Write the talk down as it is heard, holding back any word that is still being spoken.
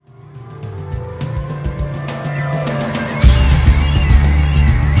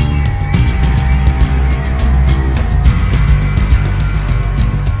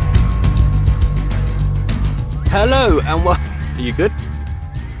Hello, and what? Are you good?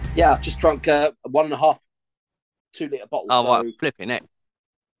 Yeah, I've just drunk 1.5 2 litre bottle, Oh, right, so flipping it.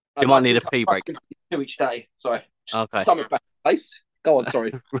 You I might need a drink pee I break. drink two each day. Sorry, Okay, stomach back in place. Go on,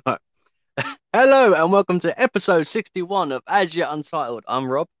 sorry. right. Hello, and welcome to episode 61 of As Yet Untitled. I'm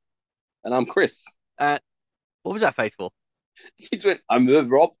Rob. And I'm Chris. Uh, what was that face for? You doing? I'm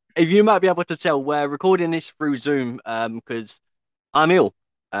Rob. If you might be able to tell, we're recording this through Zoom, because I'm ill.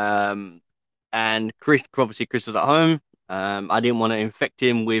 Um, and Chris is at home. I didn't want to infect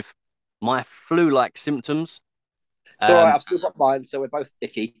him with my flu-like symptoms. It's all right. Um, I've still got mine, so we're both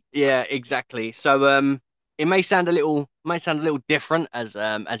icky. Yeah, exactly. So it may sound a little different as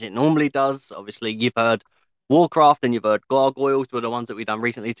it normally does. Obviously, you've heard Warcraft and you've heard Gargoyles were the ones that we've done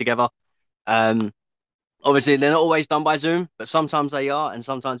recently together. Um Obviously they're not always done by Zoom, but sometimes they are, and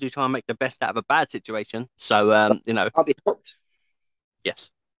sometimes we try and make the best out of a bad situation. So I'll be hooked. yes.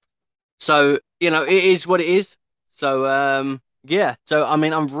 So, it is what it is. So yeah. So I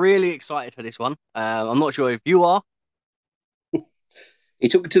mean I'm really excited for this one. I'm not sure if you are. He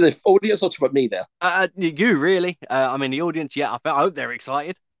took it to the audience or to me there. You really. I mean the audience, yeah, I hope they're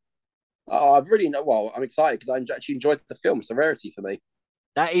excited. Oh, I really know. Well, I'm excited because I actually enjoyed the film. It's a rarity for me.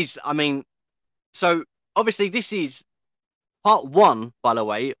 That is, I mean, so obviously this is part one, by the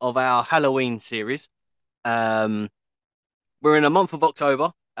way, of our Halloween series. Um, we're in a month of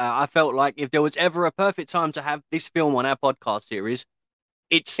October. I felt like if there was ever a perfect time to have this film on our podcast series,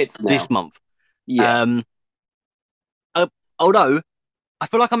 it's It's this now. month. Yeah. Um, uh, Although I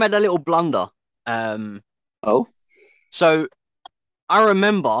feel like I made a little blunder. Um, Oh. so I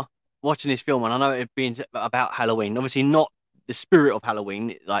remember watching this film, and I know it being about Halloween. Obviously, not the spirit of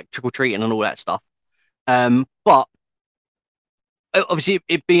Halloween, like trick or treating and all that stuff. But obviously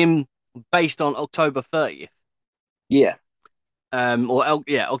it being based on October 30th, Yeah.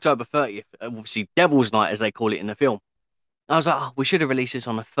 yeah, October 30th, obviously Devil's Night as they call it in the film. I was like, oh, we should have released this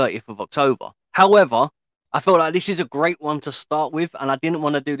on the 30th of October. However, I felt like this is a great one to start with, and I didn't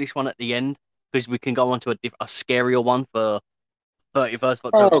want to do this one at the end because we can go on to a scarier one for 31st of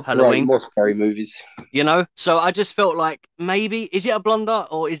October, Oh, great. Halloween, More scary movies. So I just felt like maybe is it a blunder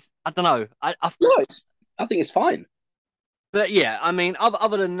or is I don't know. No, I think it's fine. But yeah, I mean,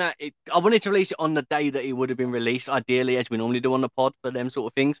 other than that, I wanted to release it on the day that it would have been released, ideally, as we normally do on the pod for them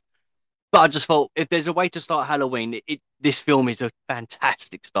sort of things. But I just thought if there's a way to start Halloween, this film is a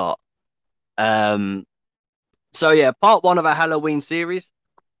fantastic start. Um, so yeah, part one of our Halloween series.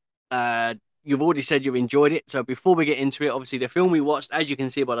 Uh, you've already said you enjoyed it. So before we get into it, obviously the film we watched, as you can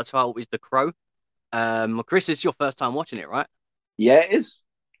see by the title, is The Crow. Chris, it's your first time watching it, right? Yeah, it is.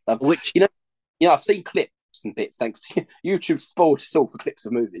 Um, Which, you know, I've seen clips and bits thanks to YouTube sport us all for clips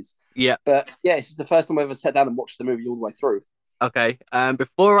of movies. yeah, But yeah, this is the first time I've ever sat down and watched the movie all the way through. okay.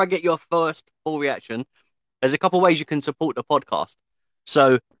 Before I get your first full reaction, there's a couple ways you can support the podcast.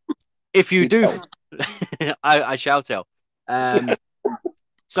 So if you You do, tell. I shall tell. Um,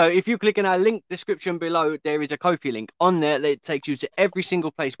 so if you click in our link description below, there is a Kofi link on there that takes you to every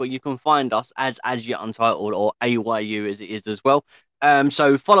single place where you can find us as yet untitled or AYU as it is as well.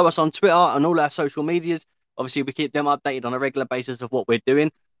 So follow us on Twitter and all our social medias. Obviously, we keep them updated on a regular basis of what we're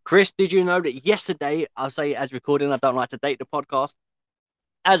doing. Chris, did you know that yesterday, I'll say as recording, I don't like to date the podcast.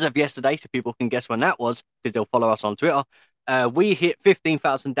 As of yesterday, so people can guess when that was because they'll follow us on Twitter. We hit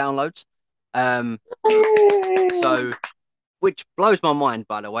 15,000 downloads. Um, so which blows my mind,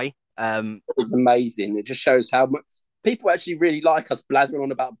 by the way. It's amazing. It just shows how much people actually really like us blathering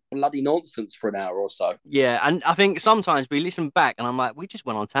on about bloody nonsense for an hour or so. Yeah, and I think sometimes we listen back and I'm like, we just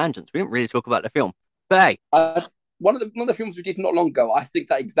went on tangents. We didn't really talk about the film. But hey, One of the films we did not long ago, I think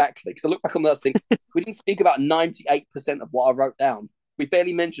that exactly because I look back on that and think we didn't speak about 98% of what I wrote down. We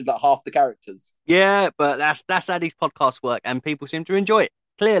barely mentioned like half the characters. yeah, but that's how these podcasts work, and people seem to enjoy it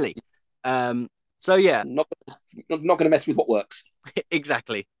clearly. Um, so yeah, Not not going to mess with what works.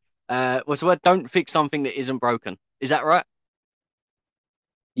 exactly. What's the word? Don't fix something that isn't broken. Is that right?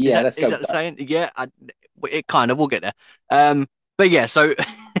 Is Yeah, that let's is go that with the that. saying? Yeah, it kind of. We'll get there. But yeah, so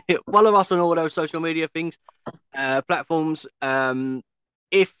follow us on all those social media things, platforms.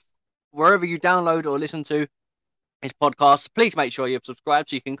 If wherever you download or listen to this podcast, please make sure you've subscribed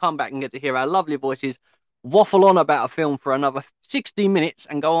so you can come back and get to hear our lovely voices waffle on about a film for another 60 minutes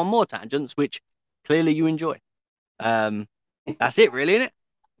and go on more tangents, which clearly you enjoy. Um, that's it, really, isn't it?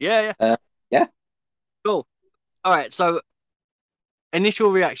 Yeah, yeah, Uh, yeah. cool. All right, so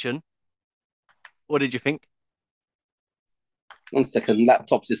initial reaction. What did you think? 1 second,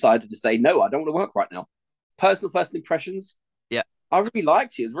 laptop's decided to say no. I don't want to work right now. Personal first impressions. Yeah. I really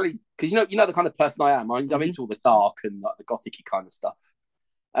liked it. It was really because you know the kind of person I am. I'm Hmm. into all the dark and like the gothicy kind of stuff.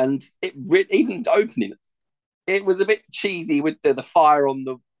 And even the opening. It was a bit cheesy with the fire on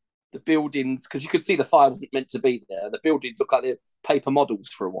the buildings because you could see the fire wasn't meant to be there. The buildings looked like they're paper models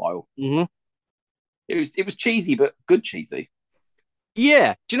for a while. Hmm. It was cheesy, but good cheesy.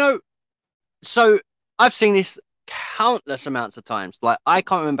 Yeah. Do you know? So I've seen this countless amounts of times. Like I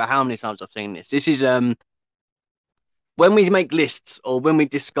can't remember how many times I've seen this. This is when we make lists or when we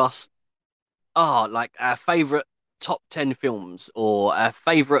discuss like our favorite top 10 films or our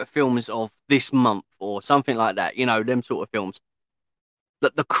favorite films of this month or something like that, them sort of films.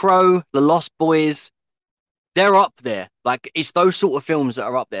 That The Crow, The Lost Boys, they're up there. Like it's those sort of films that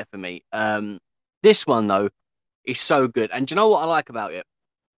are up there for me. This one though is so good. And do you know what I like about it?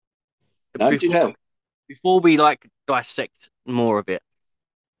 No, do Before tell. before we like dissect more of it.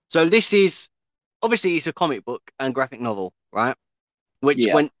 So this is obviously it's a comic book and graphic novel, right? Which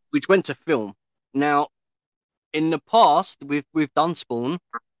Yeah. went to film. Now, in the past, we've done Spawn.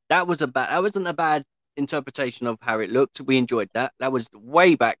 That wasn't a bad interpretation of how it looked. We enjoyed that. That was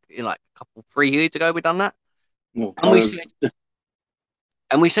way back in like a couple 3 years ago. We done that, Oh,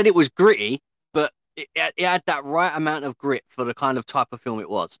 and we said it was gritty, but it had that right amount of grit for the kind of type of film it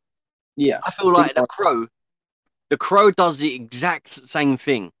was. yeah. I feel like The Crow does the exact same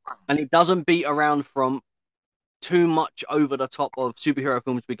thing, and it doesn't beat around from too much over the top of superhero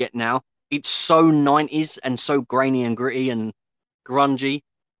films we get now. It's so 90s and so grainy and gritty and grungy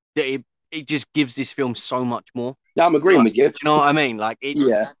that it just gives this film so much more. Yeah, I'm agreeing Like, with you. do you know what I mean? Like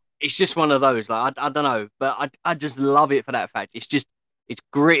Yeah. it's just one of those. Like I don't know, but I just love it for that fact. It's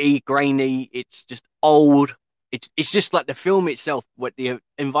gritty, grainy. It's just old. It's just like the film itself, what the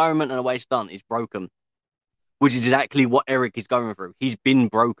environment and the way it's done is broken, which is exactly what Eric is going through. He's been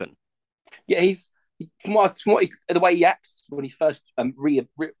broken. Yeah, the way he acts when he first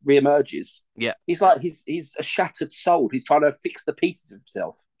re-emerges, Yeah. he's like he's a shattered soul. He's trying to fix the pieces of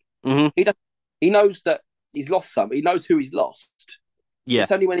himself. Hmm. He does, he knows that he's lost some. He knows who he's lost. Yeah.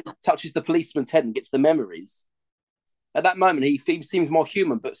 It's only when he touches the policeman's head and gets the memories. At that moment, he seems more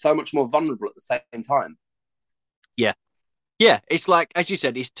human, but so much more vulnerable at the same time. Yeah. Yeah. It's like, as you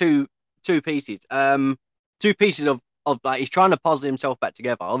said, it's two pieces. Two pieces of like he's trying to puzzle himself back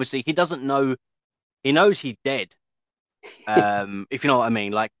together. Obviously, he doesn't know. He knows he's dead. If you know what I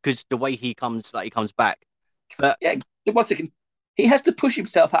mean, like because the way he comes back. But Yeah, 1 second. He has to push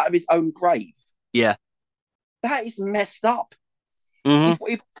himself out of his own grave. yeah. That is messed up. Hmm.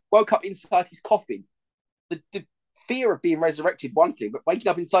 He woke up inside his coffin. The fear of being resurrected, one thing, but waking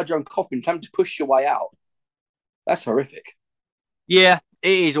up inside your own coffin, trying to push your way out, that's horrific. Yeah,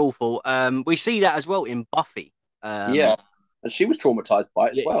 it is awful. We see that as well in Buffy. Yeah. And she was traumatized by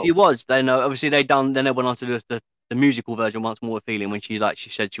it as Yeah, she well. was. Then obviously then they went on to do the musical version once more feeling when she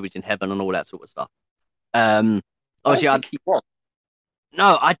said she was in heaven and all that sort of stuff. Um, I don't obviously think he was.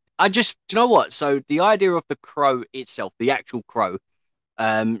 no, I just do you know what? So the idea of the crow itself, the actual crow,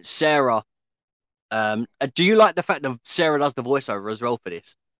 Sarah, do you like the fact that Sarah does the voiceover as well for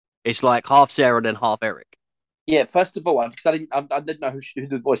this? It's like half Sarah then half Eric. Yeah, first of all, because I didn't know who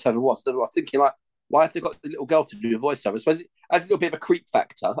the voiceover was. I was thinking, like, why have they got the little girl to do a voiceover? I suppose it has a little bit of a creep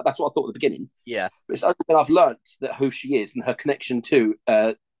factor. That's what I thought at the beginning. Yeah, But it's only when I've learnt that who she is and her connection to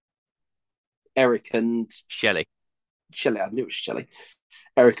Eric and Shelley. Shelley. I knew it was Shelley.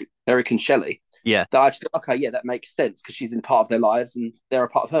 Eric and Shelley. Yeah, That I just okay, yeah, that makes sense because she's in part of their lives and they're a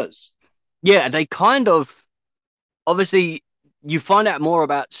part of hers. yeah. They kind of obviously you find out more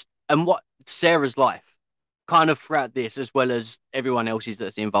about and what Sarah's life kind of throughout this, as well as everyone else's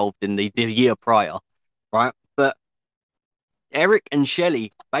that's involved in the year prior, right? But Eric and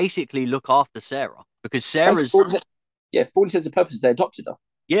Shelley basically look after Sarah because Sarah's Yeah, for all intents and purposes, they adopted her.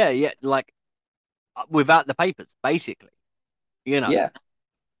 yeah, like without the papers, basically, you know, Yeah,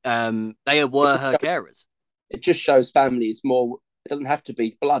 they were her carers. it just shows family is more. It doesn't have to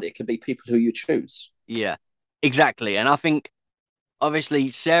be blood; it can be people who you choose. Yeah, exactly. And I think obviously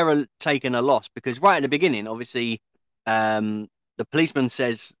Sarah taking a loss because right at the beginning, obviously, the policeman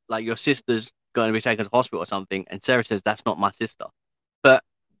says like your sister's going to be taken to hospital or something, and Sarah says that's not my sister. But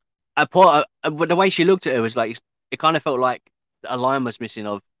but the way she looked at her was like it kind of felt like a line was missing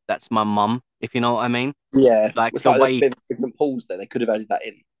of that's my mum, if you know what I mean. Yeah, Like it's the like there's a way, bit of a pregnant pause there. They could have added that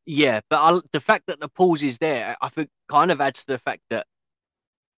in. yeah. But the fact that the pause is there, I think, kind of adds to the fact that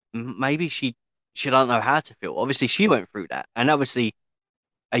maybe she don't know how to feel. Obviously, she went through that, and obviously,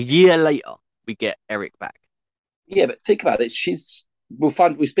 a year later, we get Eric back. Yeah, but think about it.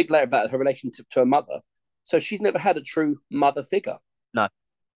 We speak later about her relationship to her mother. So she's never had a true mother figure. No.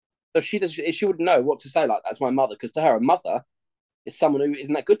 So she wouldn't know what to say like that's my mother because to her a mother is someone who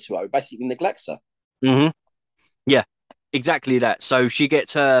isn't that good to her, who basically neglects her. Hmm. Yeah, exactly that. So she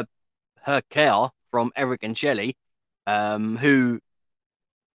gets her care from Eric and Shelley, who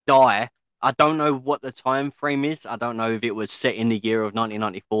die. I don't know what the time frame is. I don't know if it was set in the year of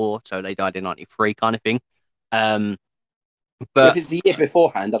 1994, so they died in 93 kind of thing. Um, If but it's a year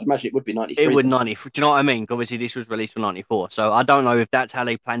beforehand, I'd imagine it would be it 93 would then. 90. Do you know what I mean? Obviously, this was released for 94, so I don't know if that's how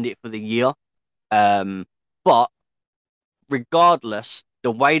they planned it for the year. But regardless,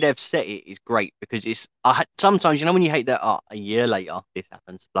 the way they've set it is great because sometimes when you hate that a year later this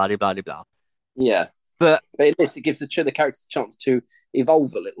happens, blah blah blah blah. Yeah. But But at least it gives the characters a chance to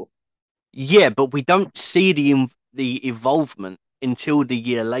evolve a little. yeah, but we don't see the evolvement until the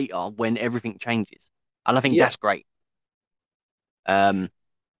year later when everything changes, and I think Yeah. that's great. Um,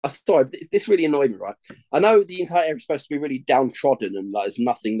 Sorry, this really annoyed me, right? I know the entire area is supposed to be really downtrodden and like there's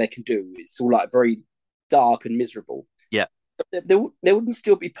nothing they can do. It's all like very dark and miserable. yeah, There wouldn't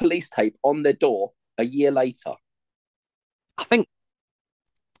still be police tape on their door a year later. I think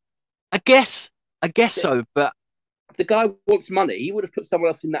I guess so, but The guy wants money. He would have put someone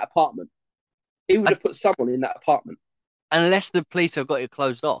else in that apartment. He would I, have put someone in that apartment. unless the police have got it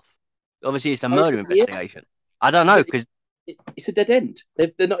closed off, obviously it's a Oh, murder yeah, investigation. I don't know but because it's a dead end.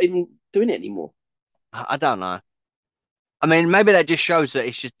 They're not even doing it anymore. I don't know. I mean, maybe that just shows that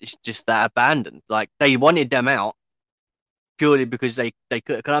it's just that abandoned. Like they wanted them out purely because they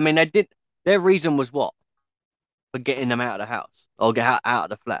could. 'Cause, I mean, they did. Their reason was what for getting them out of the house or get out of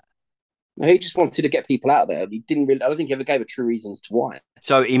the flat. He just wanted to get people out there. He didn't really. I don't think he ever gave a true reason as to why.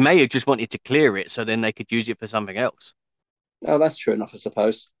 So he may have just wanted to clear it so then they could use it for something else. Oh, that's true enough, I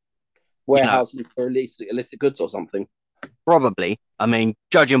suppose. You know, Warehousing for illicit goods or something. probably. I mean,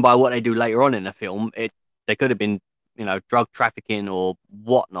 judging by what they do later on in the film, they could have been, drug trafficking or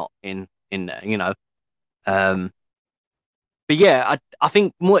whatnot in there. Um, but yeah, I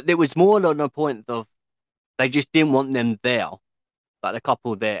think it was more on the point of they just didn't want them there, like the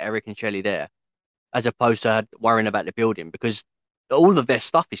couple there, Eric and Shelley there, as opposed to worrying about the building because all of their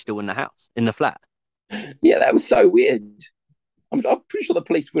stuff is still in the house, in the flat. Yeah, that was so weird. I'm pretty sure the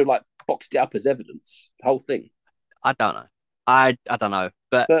police would have like boxed it up as evidence, the whole thing. I don't know. I don't know,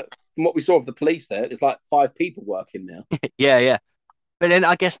 but But from what we saw of the police there, there's like 5 people working there. yeah, yeah. But then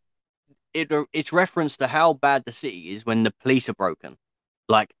I guess it's reference to how bad the city is when the police are broken.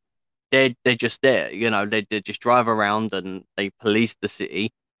 Like they're just there, they just drive around and they police the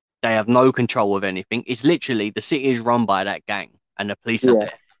city. They have no control of anything. It's literally the city is run by that gang and the police are Yeah.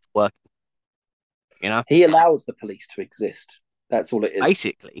 there working. He allows the police to exist. That's all it is.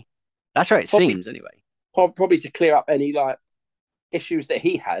 Basically. That's how it Probably, seems anyway. probably to clear up any like issues that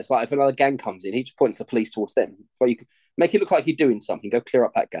he has. Like if another gang comes in, he just points the police towards them. So you can make it look like you're doing something. Go clear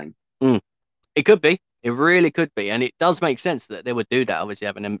up that gang. Mm. It could be. It really could be. And it does make sense that they would do that, obviously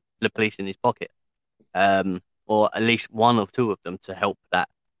having the police in his pocket. Or at least one or two of them to help that.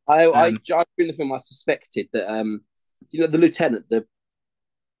 During the film, I suspected that the lieutenant,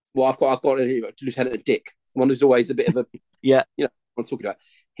 I've got Lieutenant Dick, one who's always a bit of a Yeah. I'm talking about.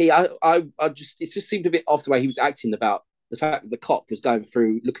 It just seemed a bit off the way he was acting about the fact that the cop was going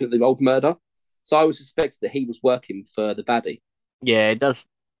through looking at the old murder. So I was suspected that he was working for the baddie. Yeah, it does.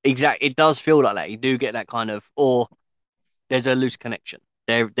 Exactly. It does feel like that. You do get that kind of, or there's a loose connection.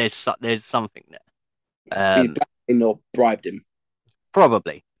 There's something there. He blackmailed him or bribed him.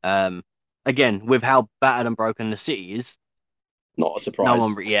 Probably. Again, with how battered and broken the city is, Not a no surprise.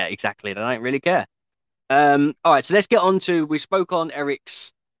 one. Yeah, exactly. They don't really care. All right. So let's get on to. We spoke on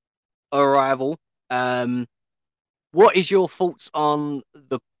Eric's arrival. What is your thoughts on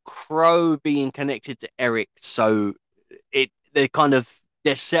the Crow being connected to Eric? So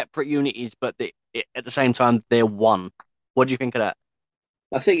they're separate unities, but at the same time they're one. What do you think of that?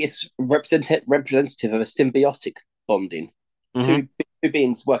 I think it's representative of a symbiotic bonding. Mm-hmm. Two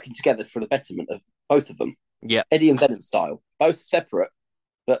beings working together for the betterment of both of them. Yeah. Eddie and Venom style. Both separate,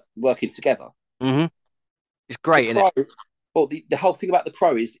 but working together. Mm-hmm. It's great, isn't it? Well, the whole thing about the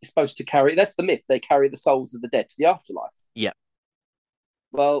Crow is supposed to carry, that's the myth, they carry the souls of the dead to the afterlife. Yeah.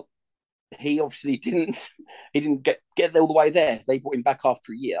 Well, he obviously didn't get all the way there. They brought him back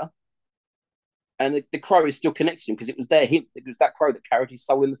after a year. And the Crow is still connected to him because it was that Crow that carried his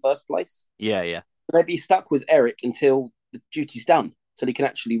soul in the first place. Yeah, yeah. They'd be stuck with Eric until the duty's done, so he can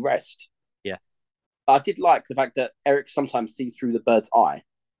actually rest. Yeah. But I did like the fact that Eric sometimes sees through the bird's eye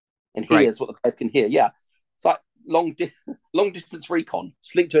and hears what the bird can hear. Yeah. It's like long distance recon.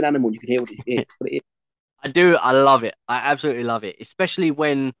 Just link to an animal and you can hear what it is. I do. I love it. I absolutely love it, especially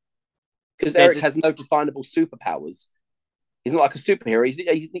when because Eric has no definable superpowers. He's not like a superhero.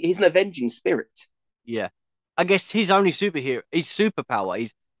 He's an avenging spirit. Yeah, I guess his only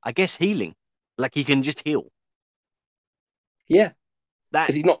superpower is, healing. Like he can just heal. Yeah, That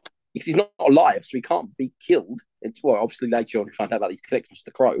because because he's not alive, so he can't be killed. It's well, obviously later on you find out about these connections to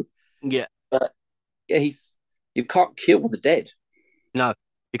the Crow. Yeah. But yeah, you can't kill the dead. No,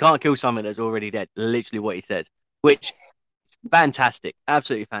 you can't kill someone that's already dead. Literally what he says, which fantastic,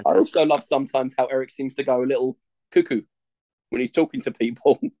 absolutely I fantastic. also love sometimes how Eric seems to go a little cuckoo when he's talking to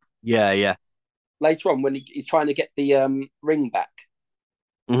people. Yeah, yeah. Later on, when he's trying to get the ring back,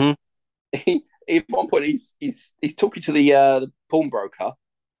 Hmm. at one point he's talking to the pawnbroker,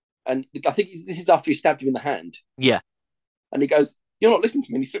 and I think this is after he stabbed him in the hand, Yeah. and he goes, "You're not listening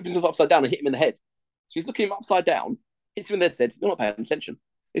to me." And he flipped himself upside down and hit him in the head. So he's looking him upside down, hits him in the head, said, "You're not paying attention."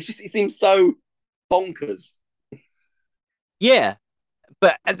 It seems so bonkers. Yeah.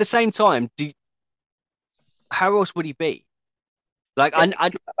 But at the same time, how else would he be? Like, Yeah,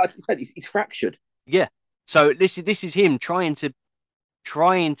 like you said, he's fractured. yeah. So this is him trying to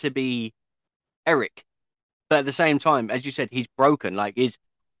be Eric, but at the same time, as you said, he's broken. Like,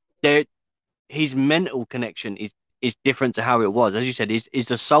 there his mental connection is different to how it was. As you said, is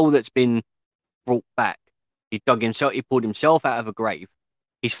the soul that's been brought back. He pulled himself out of a grave.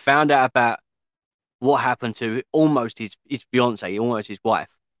 He's found out about what happened to almost his fiance, almost his wife.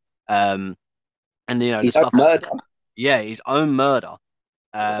 Um, and the His own stuff that, murder. yeah, his own murder.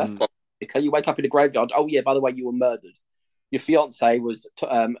 Yeah, that's Um, not. Okay, you wake up in a graveyard. Oh yeah, by the way, you were murdered. Your fiance was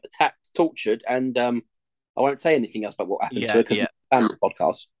attacked, tortured, and I won't say anything else about what happened to yeah, her because yeah. it's a family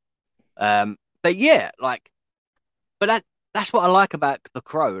podcast. But yeah, like, but that's what I like about The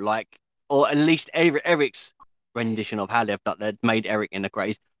Crow, like, or at least Eric's rendition of how they've made Eric in the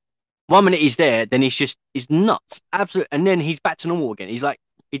craze. One minute he's there, then he's nuts, absolute, and then he's back to normal again. He's like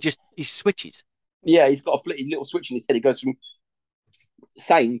he switches. Yeah, he's got a little switch in his head. He goes from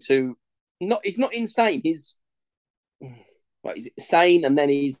sane to not. He's not insane. He's sane, and then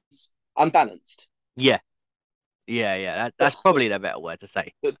he's unbalanced. Yeah, yeah, yeah. That's But, probably the better word to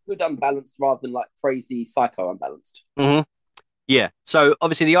say. but good unbalanced rather than like crazy psycho unbalanced. Hmm. Yeah. So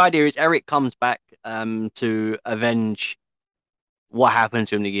obviously the idea is Eric comes back to avenge what happened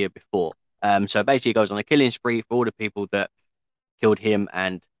to him the year before. So basically he goes on a killing spree for all the people that killed him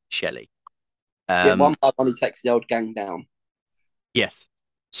and Shelley. Yeah, Um, one by one he takes the old gang down. yes.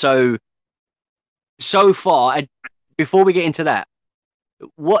 So far, and before we get into that,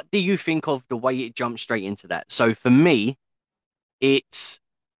 what do you think of the way it jumps straight into that? So for me, it's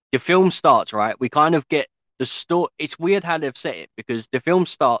the film starts, right? We kind of get the story. It's weird how they've set it because the film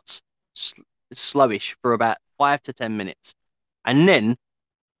starts slowish for about 5 to 10 minutes, and then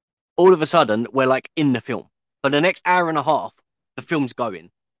all of a sudden we're like in the film. For the next hour and a half, the film's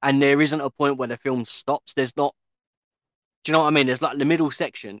going, and there isn't a point where the film stops. There's not. Do you know what I mean? There's like the middle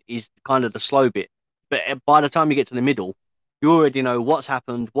section is kind of the slow bit, but by the time you get to the middle, you already know what's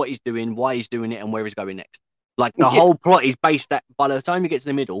happened, what he's doing, why he's doing it, and where he's going next. Like the Yeah, whole plot is based that by the time you get to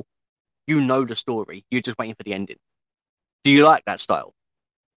the middle, you know the story. You're just waiting for the ending. Do you like that style?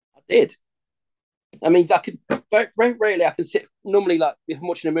 I did. I mean, I could very rarely I can sit. Normally, like if I'm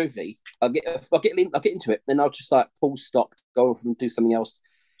watching a movie, I'll get into it, then I'll just like pause, stop, go off and do something else.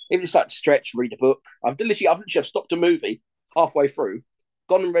 Even just like stretch, read a book. I've literally stopped a movie halfway through,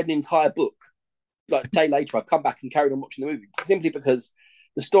 gone and read an entire book. Like a day later, I've come back and carried on watching the movie simply because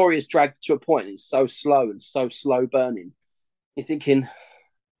the story is dragged to a point. It's so slow and so slow burning. You're thinking,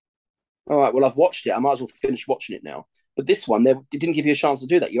 all right, well, I've watched it. I might as well finish watching it now. But this one, they didn't give you a chance to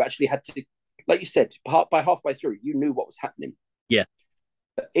do that. You actually had to, like you said, by halfway through, you knew what was happening. Yeah.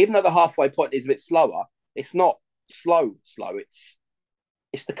 But even though the halfway point is a bit slower, it's not slow.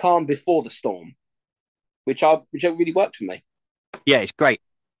 It's the calm before the storm, which really worked for me. Yeah, it's great.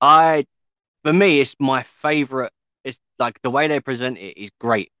 I For me, it's my favorite. It's like the way they present it is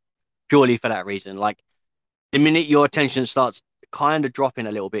great, purely for that reason. Like the minute your attention starts kind of dropping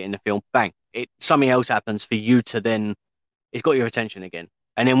a little bit in the film, bang, something else happens for you to then it's got your attention again.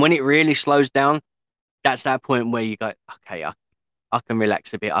 And then when it really slows down, that's that point where you go, okay, I can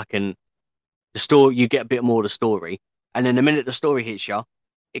relax a bit. The story, you get a bit more of the story. And then the minute the story hits you,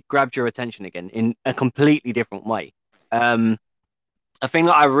 it grabs your attention again in a completely different way. Um, a thing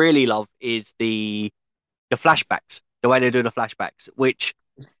that I really love is the flashbacks, the way they do the flashbacks, which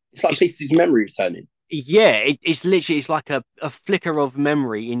It's like is pieces of memory returning. yeah, it's like a flicker of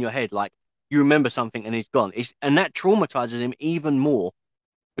memory in your head, like you remember something and it's gone. And that traumatizes him even more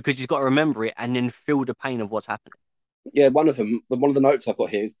because he's got to remember it and then feel the pain of what's happening. Yeah, one of the notes I've got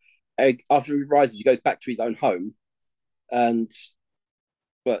here is after he rises, he goes back to his own home, and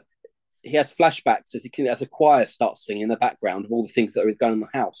but he has flashbacks as a choir starts singing in the background of all the things that are going on in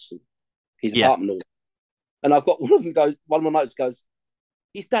the house, his Yeah, apartment, and I've got one of my notes goes,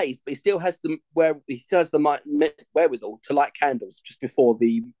 he's dazed, but he still has the wherewithal to light candles just before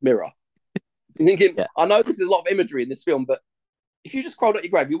the mirror. I'm thinking, Yeah. I know there's a lot of imagery in this film, but if you just crawled out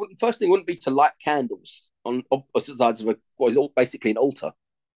your grave, you wouldn't. First thing wouldn't be to light candles on opposite sides of what is basically an altar.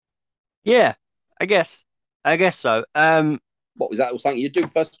 Yeah, I guess. I guess so. What was that? Or something you do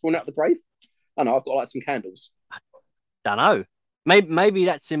first crawling out of the grave? I know. I've got like some candles. Don't know. Maybe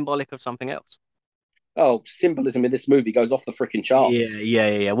that's symbolic of something else. Oh, symbolism in this movie goes off the freaking Yeah, charts. yeah,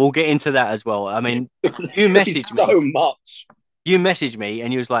 yeah, yeah. We'll get into that as well. I mean, you There is messaged me. so much. You messaged me,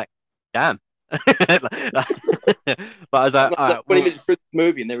 and you was like, "Damn." But I was like, Like, "All like right, 20 well, minutes through the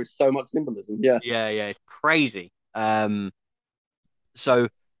movie, and there is so much symbolism. Yeah. yeah, yeah, it's crazy." So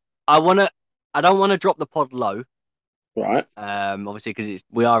I wanna, I don't want to drop the pod low. Right. Obviously because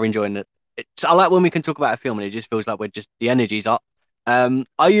we are enjoying it. I like when we can talk about a film and it just feels like we're just the energy's up.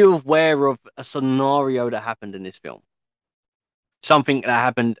 Are you aware of a scenario that happened in this film? Something that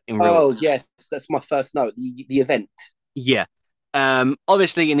happened in real life? Oh yes, that's my first note. The event. Yeah.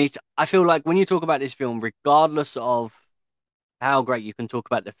 Obviously, you need to, I feel like when you talk about this film, regardless of how great you can talk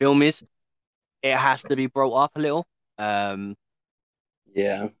about the film is, it has to be brought up a little. Um,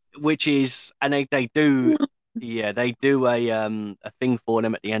 Yeah. which is, and they do, yeah, they do a thing for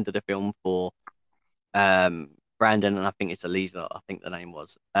them at the end of the film for Brandon, and I think it's Eliza, I think the name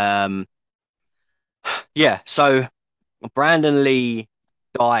was. Yeah, so Brandon Lee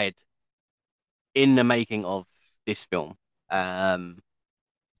died in the making of this film. Um,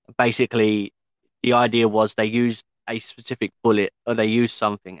 Basically, the idea was they used a specific bullet, or they used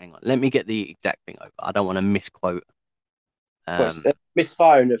something. Hang on, let me get the exact thing over. I don't want to misquote. Well, it's Um, the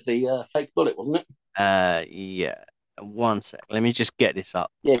misfiring of the fake bullet, wasn't it? yeah, one sec. Let me just get this up.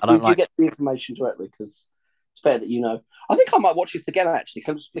 Yeah, I don't you like. get the information directly because it's better that you know. I think I might watch this again actually because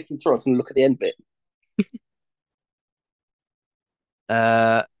I'm just flicking through. I was going to look at the end bit.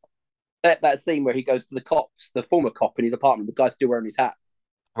 Uh, That scene where he goes to the cops, the former cop in his apartment, the guy's still wearing his hat.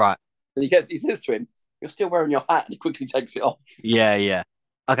 right. And he says to him, "You're still wearing your hat," and he quickly takes it off. Yeah, yeah.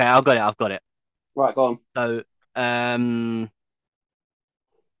 Okay, I've got it. I've got it. Right, go on. So,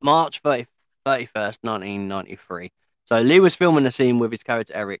 March 31st, 1993. So Lee was filming a scene with his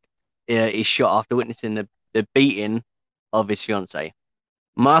character Eric. He's shot after witnessing the beating of his fiancee.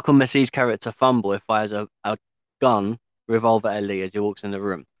 Michael Messi's character Funboy fires a gun revolver at Lee as he walks in the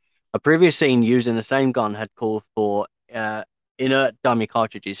room. A previous scene using the same gun had called for inert dummy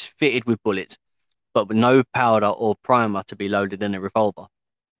cartridges fitted with bullets, but with no powder or primer to be loaded in a revolver.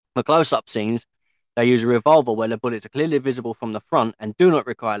 For close-up scenes, they use a revolver where the bullets are clearly visible from the front and do not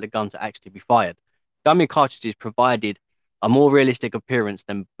require the gun to actually be fired. Dummy cartridges provided a more realistic appearance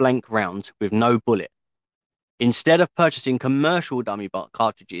than blank rounds with no bullet. Instead of purchasing commercial dummy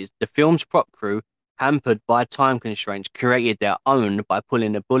cartridges, the film's prop crew, hampered by time constraints, created their own by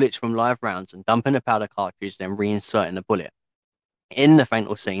pulling the bullets from live rounds and dumping the powder cartridge, then reinserting the bullet. In the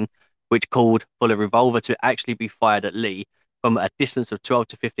fatal scene, which called for the revolver to actually be fired at Lee from a distance of 12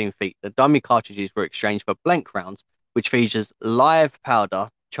 to 15 feet, the dummy cartridges were exchanged for blank rounds, which features live powder,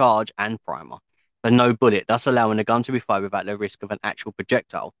 charge, and primer, but no bullet, thus allowing the gun to be fired without the risk of an actual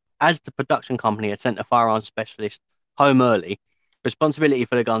projectile. As the production company had sent a firearms specialist home early, responsibility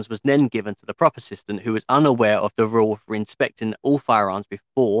for the guns was then given to the prop assistant, who was unaware of the rule for inspecting all firearms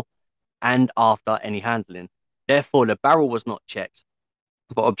before and after any handling. Therefore, the barrel was not checked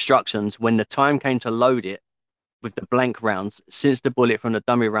for obstructions when the time came to load it with the blank rounds. Since the bullet from the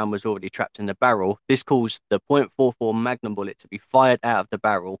dummy round was already trapped in the barrel, this caused the .44 Magnum bullet to be fired out of the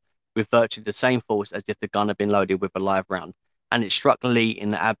barrel with virtually the same force as if the gun had been loaded with a live round, and it struck Lee in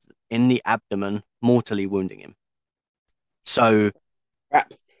the abdomen, mortally wounding him. So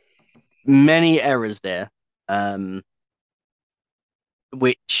Crap. many errors there, um,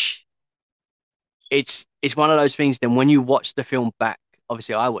 which it's one of those things. Then when you watch the film back,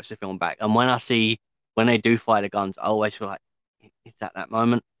 obviously I watch the film back, and when I see when they do fire the guns, I always feel like, is that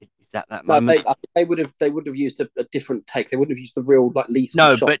moment? Is that No, moment? they would have used a different take. They wouldn't have used the real like lethal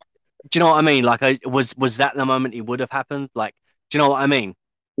No, shot. but do you know what I mean? Like, was that the moment it would have happened? Like, do you know what I mean?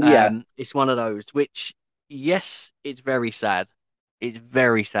 Yeah, It's one of those which, yes, it's very sad. It's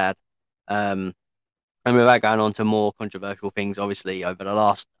very sad. Um, and without going on to more controversial things, obviously over the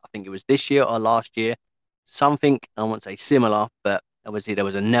last, I think it was this year or last year, something I won't say similar, but obviously there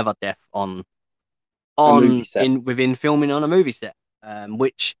was a never death a movie on set. in within filming on a movie set,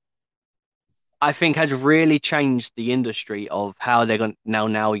 which I think has really changed the industry of how they're going to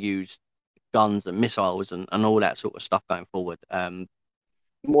now use guns and missiles and all that sort of stuff going forward.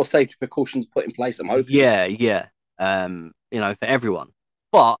 More safety precautions put in place. I'm hoping. Yeah, yeah. For everyone.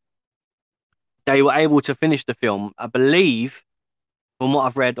 But they were able to finish the film, I believe, from what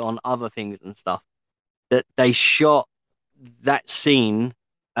I've read on other things and stuff, that they shot that scene.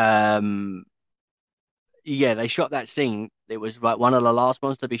 Um, yeah, they shot that scene. It was like one of the last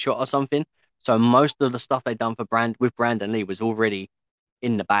ones to be shot or something. So most of the stuff they done for Brandon Lee was already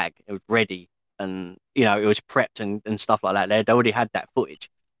in the bag. It was ready, and it was prepped and stuff like that. They'd already had that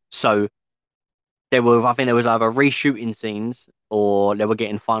footage. So I think there was either reshooting scenes or they were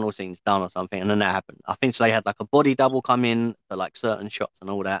getting final scenes done or something, and then that happened. I think so. They had like a body double come in for like certain shots and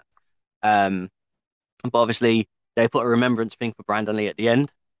all that. Um, but obviously they put a remembrance thing for Brandon Lee at the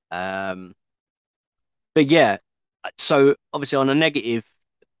end. Um, but yeah, so obviously on a negative,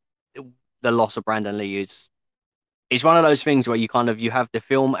 the loss of Brandon Lee is it's one of those things where you have the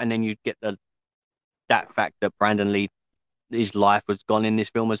film and then you get that fact that Brandon Lee his life was gone in this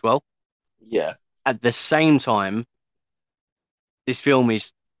film as well. Yeah. At the same time, this film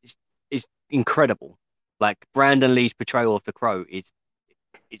is incredible. Like Brandon Lee's portrayal of the Crow is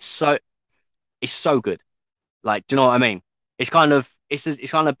it's so it's so good. Like, do you know what I mean? It's kind of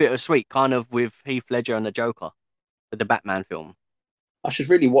bittersweet, kind of with Heath Ledger and the Joker with the Batman film. I should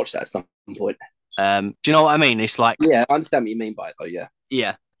really watch that at some point. Do you know what I mean? It's like, Yeah, I understand what you mean by it, though. Yeah.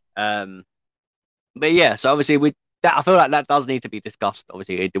 yeah. Um, but yeah, so obviously with that, I feel like that does need to be discussed.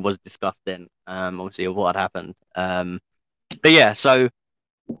 Obviously, it was discussed then. Obviously of what had happened. But yeah, so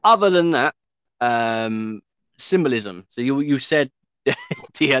other than that, um, symbolism. So you said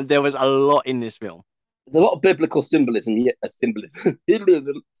yeah, there was a lot in this film. There's a lot of biblical symbolism. Yeah, symbolism.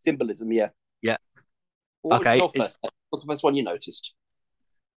 Symbolism. Yeah. Yeah. What was Okay. your first? What's the first one you noticed?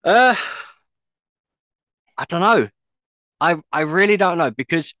 Uh, I don't know. I really don't know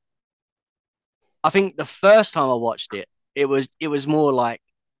because I think the first time I watched it, it was more like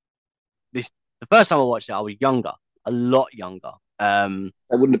this. The first time I watched it, I was younger, a lot younger. That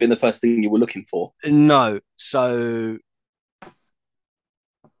wouldn't have been the first thing you were looking for. No, so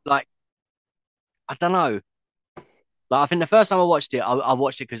like I don't know. Like I think the first time I watched it, I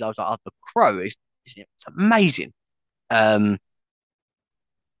watched it because I was like, "Oh, The Crow it's amazing." Um,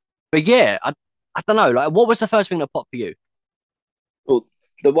 but yeah, I don't know. Like, what was the first thing that popped for you?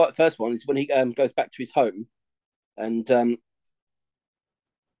 Well, first one is when he goes back to his home, and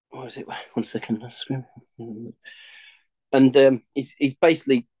what was it? One second. And he's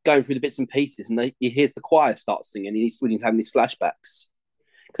basically going through the bits and pieces, and he hears the choir start singing, and he's having these flashbacks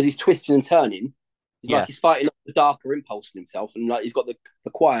because he's twisting and turning. He's Yeah, like he's fighting the darker impulse in himself, and like he's got the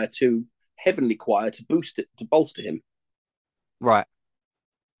choir to heavenly choir to boost it to bolster him. right.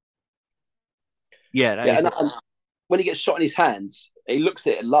 Yeah, that Yeah, is. and when he gets shot in his hands, he looks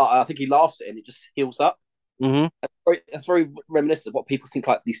at it and I think he laughs at it, and it just heals up. Mm-hmm. That's very reminiscent of what people think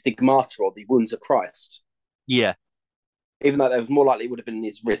like the stigmata or the wounds of Christ, Yeah. even though that was more likely it would have been in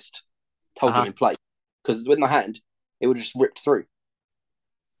his wrist, told him Uh-huh. in place, because with the hand, it would have just ripped through.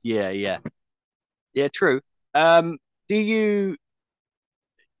 Yeah, yeah. Yeah, true. Um, do you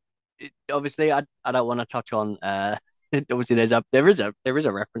obviously I don't want to touch on obviously there is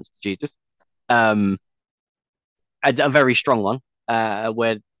a reference to Jesus. Um a very strong one,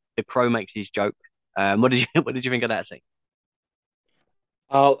 where the crow makes his joke. What did you what did you think of that scene?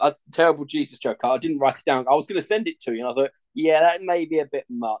 Oh, a terrible Jesus joke. I didn't write it down. I was going to send it to you, and I thought, yeah, that may be a bit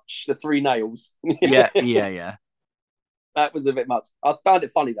much. The three nails. Yeah, yeah, yeah. That was a bit much. I found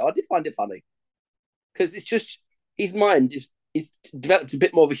it funny though. I did find it funny because it's just his mind is developed a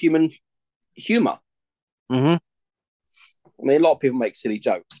bit more of a human humor. Mm-hmm. I mean, a lot of people make silly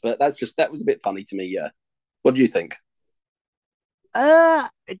jokes, but that was a bit funny to me. Yeah. What do you think? I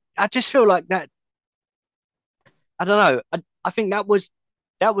just feel like that. I don't know. I think that was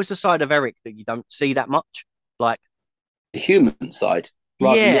the side of Eric that you don't see that much. Like, The human side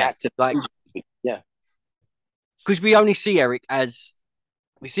rather than the yeah, actor. like Yeah. because we only see Eric as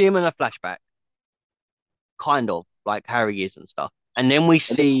we see him in a flashback, kind of like Harry is and stuff, and then we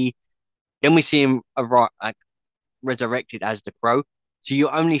see him like resurrected as the Crow. So you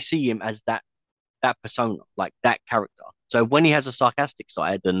only see him as that persona, like that character. So when he has a sarcastic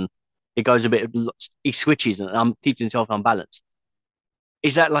side and it goes a bit, he switches and keeps himself unbalanced.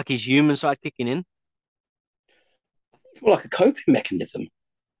 Is that like his human side kicking in? It's more like a coping mechanism.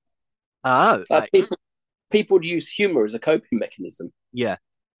 Oh, People would use humor as a coping mechanism. yeah,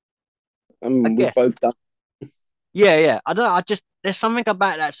 I We've guess. both done. Yeah, yeah. I don't know. I just there's something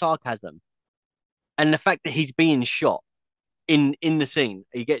about that sarcasm and the fact that he's being shot in the scene.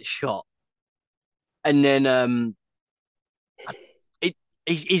 He gets shot, and then it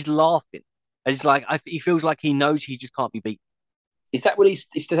he's laughing, and it's like he feels like he knows he just can't be beat. Is that when he's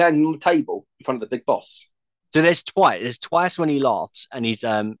standing on the table in front of the big boss? So there's twice when he laughs and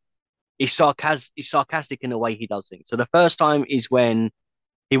he's sarcastic in the way he does things. So the first time is when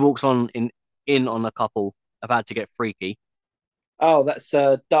he walks in on a couple about to get freaky. Oh, that's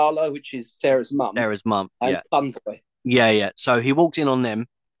Darla, which is Sarah's mum, Sarah's mum. and Yeah. Bunboy. Yeah. So he walks in on them.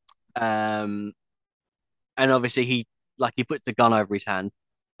 And obviously he puts the gun over his hand,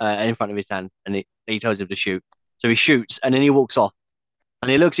 in front of his hand, and he tells him to shoot. So he shoots, and then he walks off, and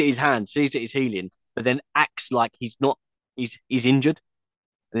he looks at his hand, sees that he's healing, but then acts like he's not, he's injured,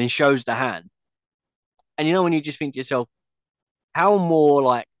 and then shows the hand. And when you just think to yourself, how more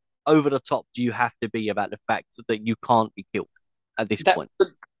like over the top do you have to be about the fact that you can't be killed at this That point?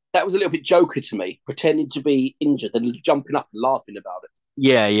 that was a little bit Joker to me, pretending to be injured and jumping up and laughing about it.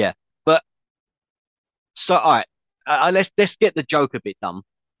 Yeah. But so all right, let's get the Joker bit done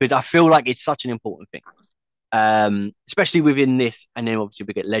because I feel like it's such an important thing. Especially within this, and then obviously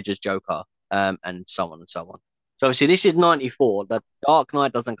we get Ledger's Joker, and so on and so on. So obviously this is 94. The Dark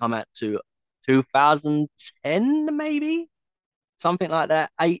Knight doesn't come out to 2010, maybe something like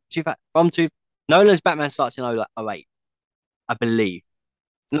that. Nolan's Batman starts in like '08, I believe.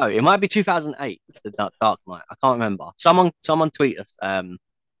 No, it might be 2008. The Dark Knight. I can't remember. Someone tweet us. I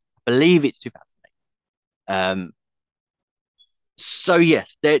believe it's 2008. So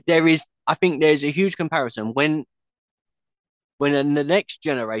yes, there is. I think there's a huge comparison when the next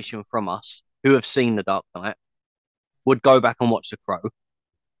generation from us who have seen The Dark Knight would go back and watch The Crow,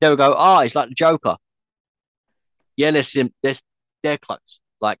 they would go, "Ah, it's like the Joker." Yeah, they're close.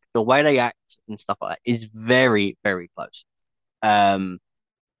 Like the way they act and stuff like that is very, very close. Um,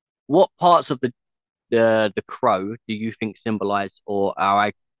 what parts of the Crow do you think symbolize or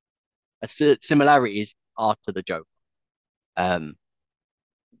are similarities are to the Joker? Um,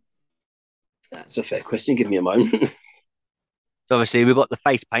 That's a fair question. Give me a moment. so obviously we've got the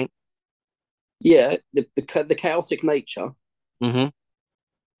face paint. Yeah, the chaotic nature. Mm-hmm.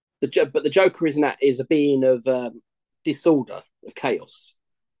 But the Joker is a being of disorder, of chaos,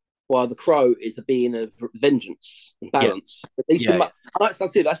 while the Crow is a being of vengeance and balance. At least I know it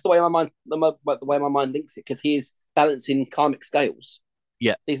sounds silly. That's the way the way my mind links it, because he is balancing karmic scales.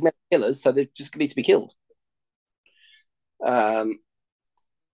 Yeah, these men are killers, so they just need to be killed.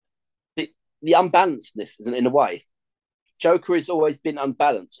 The unbalancedness isn't in a way. Joker has always been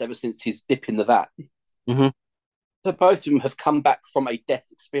unbalanced ever since his dip in the vat. Mm-hmm. So both of them have come back from a death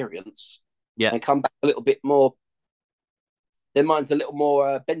experience, and come back a little bit more. Their mind's a little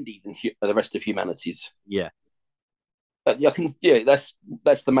more bendy than the rest of humanity's. Yeah, but that's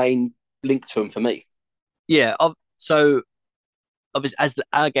the main link to him for me. Yeah. So, obviously,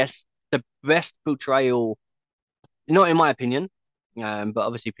 I guess the best portrayal, not in my opinion, but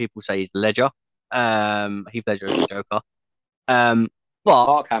obviously people say he's Ledger. Heath Ledger is the Joker. But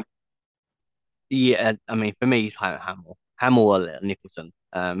Mark Hamill. Yeah, I mean, for me, it's Hamill or Nicholson.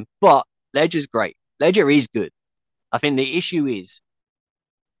 But Ledger's great. Ledger is good. I think the issue is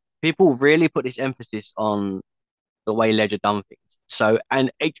people really put this emphasis on the way Ledger done things. So,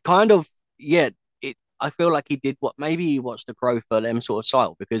 and it's kind of, I feel like he did what maybe he watched The Crow for them sort of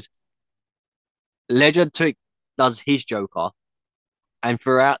style, because Ledger does his Joker, and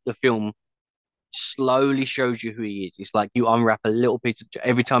throughout the film slowly shows you who he is. It's like you unwrap a little piece of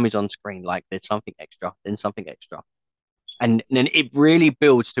every time he's on screen, like there's something extra, then something extra. And then it really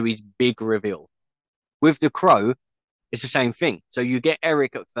builds to his big reveal. With The Crow, it's the same thing. So you get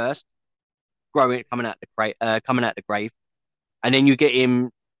Eric at first, coming out the grave, and then you get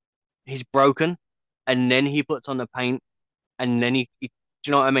him, he's broken, and then he puts on the paint, and then do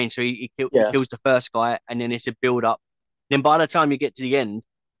you know what I mean? So he kills the first guy, and then it's a build up. Then by the time you get to the end,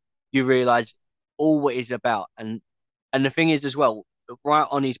 you realize all what it's about. And the thing is as well, right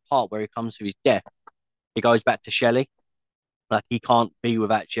on his part where he comes to his death, he goes back to Shelley. Like he can't be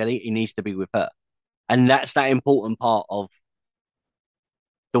without Shelley, he needs to be with her. And that's that important part of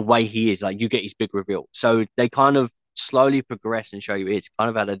the way he is. Like you get his big reveal. So they kind of slowly progress and show you it's kind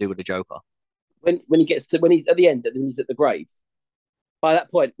of how they do with the Joker. When he's at the end, when he's at the grave, by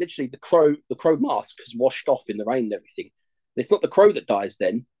that point, literally the crow mask has washed off in the rain and everything. It's not the Crow that dies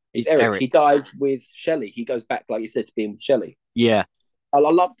then. It's Eric. He dies with Shelley. He goes back, like you said, to being with Shelley. Yeah. I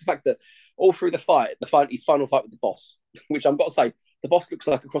love the fact that all through his final fight with the boss, which I've got to say, the boss looks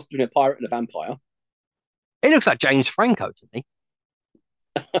like a cross between a pirate and a vampire. It looks like James Franco to me.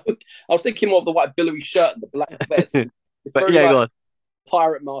 I was thinking more of the white billowy shirt and the black vest. It's but yeah, go on.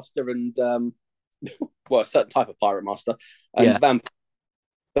 Pirate master and a certain type of pirate master and vampire.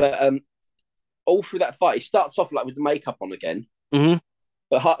 But all through that fight, he starts off like with the makeup on again. Mm-hmm.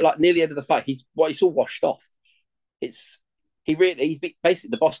 But like near the end of the fight, he's all washed off. He's basically,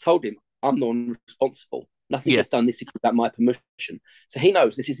 the boss told him, "I'm the one responsible. Nothing Yeah. gets done this without my permission. So he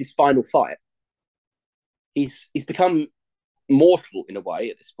knows this is his final fight. He's become mortal in a way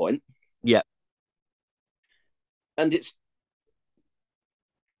at this point, Yeah. and it's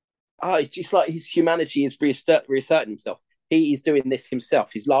just like his humanity is reasserting himself. He is doing this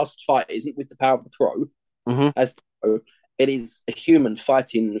himself. His last fight isn't with the power of the crow, Hmm. as it is a human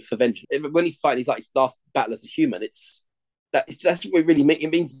fighting for vengeance. When he's fighting, he's like his last battle as a human. That's what it really means. It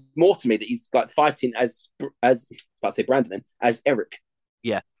means more to me that he's like fighting as I say Brandon then, as Eric.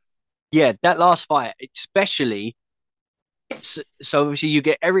 Yeah. Yeah. That last fight, especially. So obviously you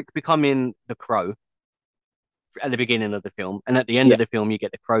get Eric becoming the crow at the beginning of the film, and at the end Yeah, of the film you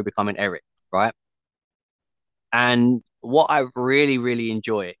get the crow becoming Eric, right? And what I really, really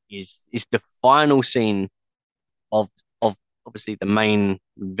enjoy is the final scene of obviously the main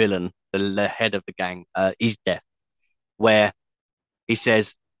villain, the head of the gang, is death, where he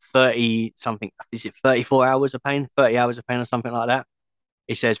says 30 something, is it 34 hours of pain, 30 hours of pain or something like that.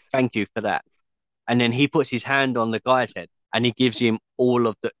 He says thank you for that, and then he puts his hand on the guy's head and he gives him all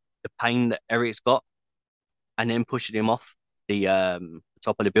of the pain that Eric's got, and then pushes him off the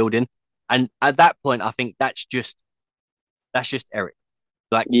top of the building. And at that point, I think that's just Eric.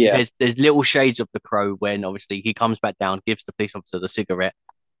 Like yeah, there's little shades of the crow when obviously he comes back down, gives the police officer the cigarette,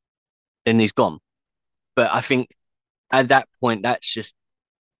 then he's gone. But I think at that point,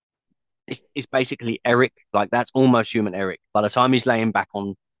 it's basically Eric. Like that's almost human Eric. By the time he's laying back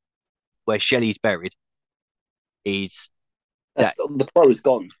on where Shelley's buried, he's that's that. the crow is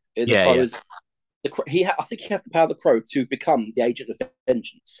gone. The Yeah, crow yeah. is I think he had the power of the crow to become the agent of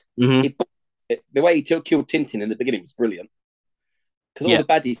vengeance. Hmm. The way he killed Tintin in the beginning was brilliant because all Yeah, the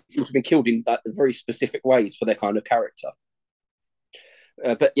baddies seem to have been killed in like, very specific ways for their kind of character.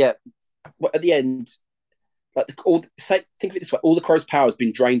 But yeah, at the end, like think of it this way: all the crow's power has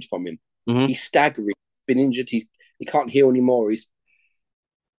been drained from him. hmm, He's staggering, been injured. He can't heal anymore.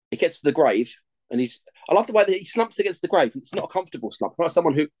 He gets to the grave, and I love the way that he slumps against the grave. It's not a comfortable slump. Not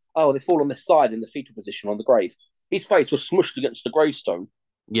someone who they fall on their side in the fetal position on the grave. His face was smushed against the gravestone,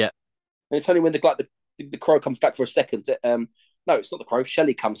 yeah. and it's only when the crow comes back for a second. No, it's not the crow.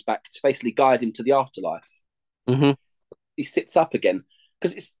 Shelley comes back to basically guide him to the afterlife. Hmm. He sits up again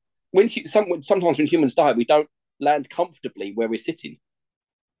because it's when sometimes when humans die, we don't land comfortably where we're sitting.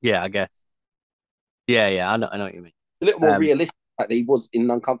 Yeah, I guess. Yeah, yeah. I know what you mean. It's a little more Um, realistic that he was in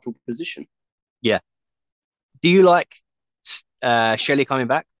an uncomfortable position. yeah. Do you like Shelley coming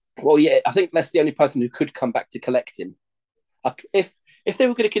back? Well, yeah, I think that's the only person who could come back to collect him. If they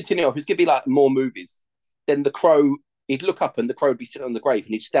were going to continue, if it's going to be like more movies, then the crow he'd look up and the crow would be sitting on the grave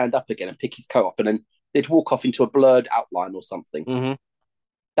and he'd stand up again and pick his coat up and then they'd walk off into a blurred outline or something. Hmm.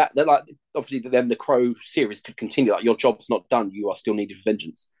 That they're like obviously then the crow series could continue. Like your job's not done, you are still needed for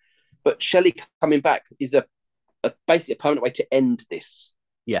vengeance. But Shelley coming back is basically a permanent way to end this.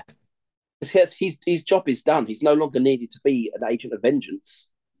 Yeah. Because his job is done. He's no longer needed to be an agent of vengeance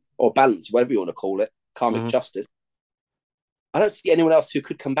or balance, whatever you want to call it, karmic Hmm. justice. I don't see anyone else who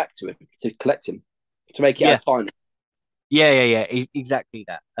could come back to him to collect him to make it Yeah. as final. Yeah, yeah, yeah, exactly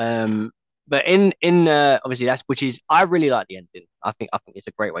that. But in obviously that's which is I really like the ending. I think it's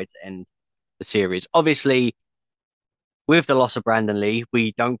a great way to end the series. Obviously, with the loss of Brandon Lee,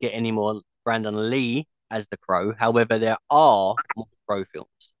 we don't get any more Brandon Lee as the Crow. However, there are more Crow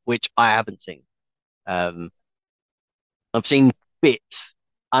films which I haven't seen. Um, I've seen bits,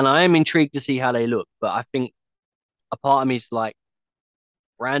 and I am intrigued to see how they look. But I think a part of me is like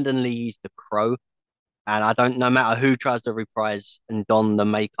Brandon Lee's the Crow. And I don't, no matter who tries to reprise and don the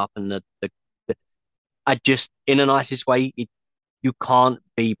makeup and the I just, in the nicest way, you can't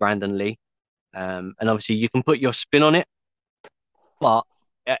be Brandon Lee. And obviously you can put your spin on it, but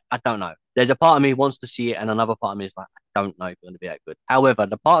I don't know. There's a part of me who wants to see it, and another part of me is like, I don't know if it's going to be that good. However,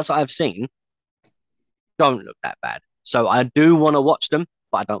 the parts I've seen don't look that bad. So I do want to watch them,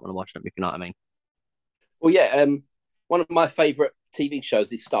 but I don't want to watch them, if you know what I mean. Well, yeah, one of my favourite TV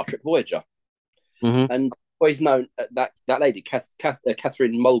shows is Star Trek Voyager, Hmm. and always known that lady,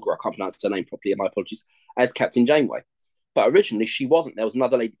 Catherine Mulgrew, I can't pronounce her name properly, my apologies, as Captain Janeway. But originally she wasn't. There was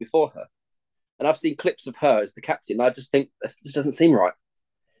another lady before her, and I've seen clips of her as the captain. And I just think this doesn't seem right.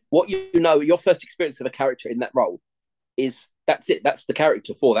 What your first experience of a character in that role that's it. That's the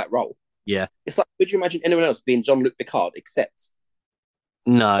character for that role. Yeah. It's like, could you imagine anyone else being Jean-Luc Picard except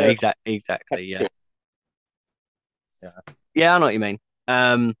No, uh, exactly. Yeah. Yeah. Yeah, I know what you mean.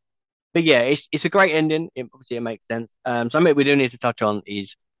 Um, But yeah, it's a great ending. Obviously, it makes sense. Something we do need to touch on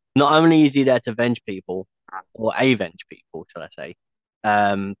is not only is he there to avenge people or avenge people, shall I say,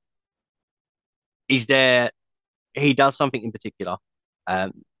 um, is there he does something in particular,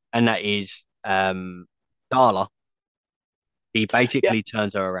 and that is Darla, he Yeah, basically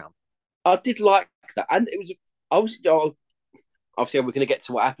turns her around. I did like that, and it was. I was obviously we're going to get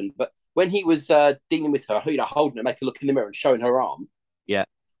to what happened, but when he was dealing with her, holding her, making her look in the mirror and showing her arm, Yeah.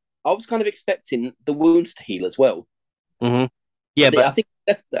 I was kind of expecting the wounds to heal as well. Hmm. Yeah, I but think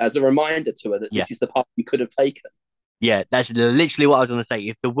left as a reminder to her that yeah, this is the path you could have taken. yeah, that's literally what I was going to say.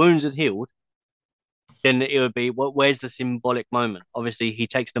 If the wounds had healed, then it would be, where's the symbolic moment? Obviously, he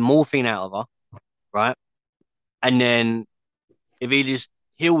takes the morphine out of her, right? And then if he just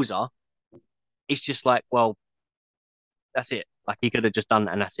heals her, it's just like, well, that's it. Like he could have just done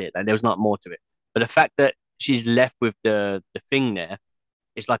that and that's it. Like, there was not more to it. But the fact that she's left with the thing there,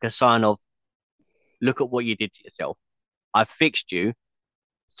 it's like a sign of, look at what you did to yourself. I fixed you.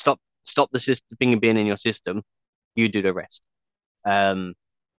 Stop the system thing being in your system. You do the rest. Um,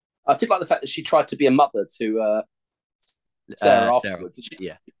 I did like the fact that she tried to be a mother to Sarah Sarah. afterwards.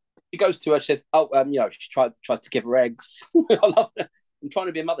 Yeah. She goes to her, she says, "Oh, she tries to give her eggs." I love it. I'm trying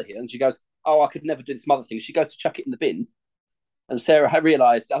to be a mother here, and she goes, "Oh, I could never do this mother thing." She goes to chuck it in the bin, and Sarah had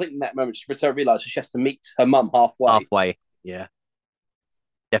realised. I think in that moment, Sarah realised she has to meet her mum halfway. Halfway. Yeah.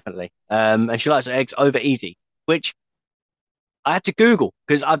 Definitely. And she likes her eggs over easy, which I had to Google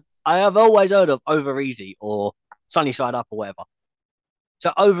because I have always heard of over easy or sunny side up or whatever.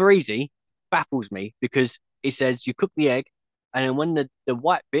 So over easy baffles me because it says you cook the egg, and then when the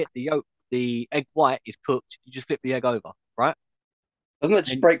white bit, the yolk, the egg white is cooked, you just flip the egg over, right? Doesn't that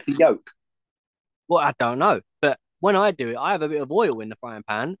just And break the yolk? well, I don't know, but when I do it, I have a bit of oil in the frying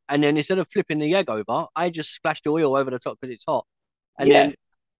pan, and then instead of flipping the egg over, I just splash the oil over the top because it's hot, and Yeah, then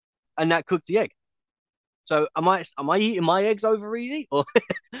and that cooks the egg. So am I eating my eggs over easy or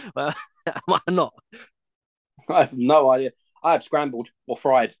well, am I not? I have no idea. I have scrambled or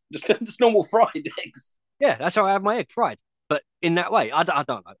fried, just normal fried eggs. Yeah, that's how I have my egg fried. But in that way, I don't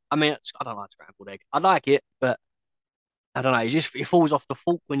know. I mean, I don't like scrambled egg. I like it, but I don't know. It falls off the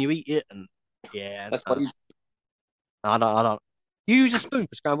fork when you eat it, and yeah, That's what. I don't. You use a spoon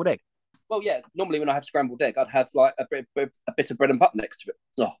for scrambled egg. Well, yeah. Normally, when I have scrambled egg, I'd have like a bit of bread and butter next to it.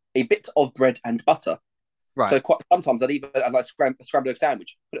 Oh, a bit of bread and butter. Right. So quite sometimes I'd like scrambled egg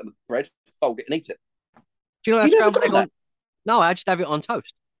sandwich, put it on the bread, fold it, and eat it. Do you know that You never scrambled done egg that? on? No, I just have it on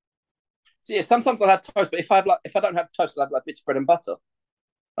toast. So yeah, sometimes I'll have toast, but if I don't have toast, I'll have like bits of bread and butter.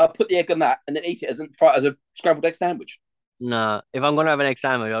 I'll put the egg on that and then eat it as a scrambled egg sandwich. No, if I'm gonna have an egg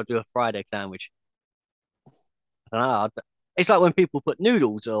sandwich, I'll do a fried egg sandwich. I don't know. It's like when people put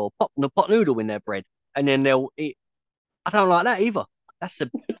noodles or pot noodle in their bread, and then they'll eat. I don't like that either. That's a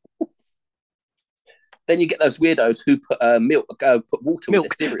Then you get those weirdos who put put water with their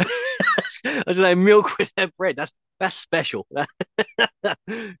milk. cereal. I don't know, milk with their bread. That's special.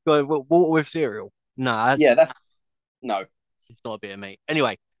 Going water with cereal. No, Yeah, that's no. it's not a bit of me.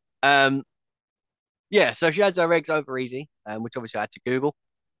 Anyway, um, yeah. So she has her eggs over easy, which obviously I had to Google,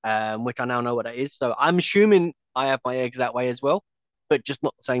 which I now know what that is. So I'm assuming I have my eggs that way as well, but just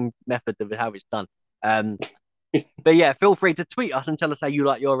not the same method of how it's done. Um, but yeah, feel free to tweet us and tell us how you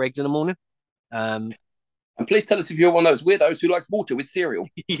like your eggs in the morning. Um, And please tell us if you're one of those weirdos who likes water with cereal.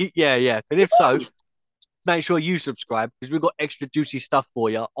 yeah, yeah. But if so, make sure you subscribe because we've got extra juicy stuff for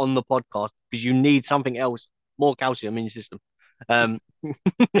you on the podcast because you need something else, more calcium in your system. Um, You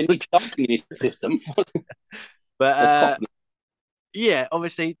need something in your system. but Or coffee. yeah,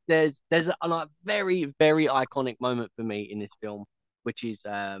 obviously there's a very very iconic moment for me in this film, which is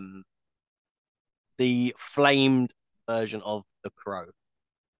the flamed version of the Crow,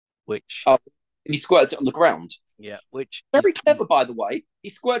 which Oh, he squirts it on the ground. yeah, which is Very clever, by the way. He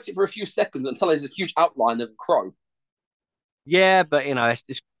squirts it for a few seconds until there's a huge outline of a crow. yeah, but you know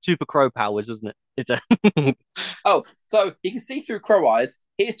it's super crow powers, isn't it? It's a Oh, so he can see through crow eyes,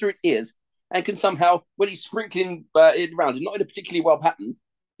 hear through its ears, and can somehow, when he's sprinkling it around, and not in a particularly well pattern,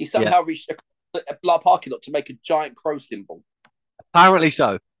 he yeah, somehow reached a parking lot to make a giant crow symbol. apparently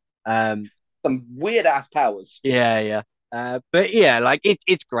so. Um, Some weird ass powers. Yeah, yeah. But yeah, like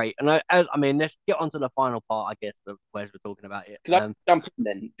it's great. And I mean, let's get on to the final part, I guess, of where we're talking about it. Can I jump in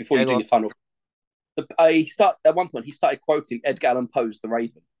then before Yeah, you go do on. your final? At one point he started quoting Edgar Allan Poe's The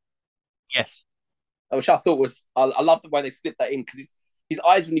Raven, Yes. which I thought was I love the way they slipped that in because his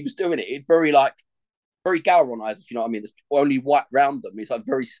eyes when he was doing it, very like very Gowron eyes, if you know what I mean. There's only white round them. It's like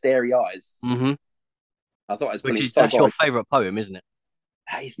very starey eyes. Mm-hmm. I thought it was Which brilliant. is So that's your favorite poem, isn't it?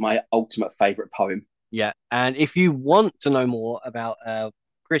 that is my ultimate favorite poem. Yeah. And if you want to know more about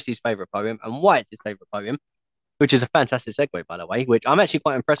Christy's favorite poem and why it's his favorite poem, which is a fantastic segue, by the way, which I'm actually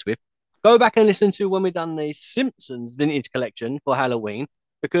quite impressed with, go back and listen to when we done the Simpsons vintage collection for Halloween,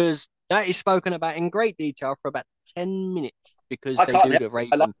 because that is spoken about in great detail for about 10 minutes because I they can't do help the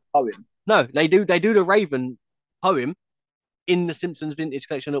I love Raven. the poem. No, they do the Raven poem in the Simpsons Vintage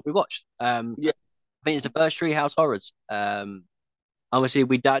Collection that we watched. Yeah. I think it's the first Treehouse Horrors. Obviously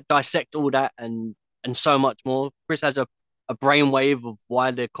we dissect all that and so much more. Chris has a brainwave of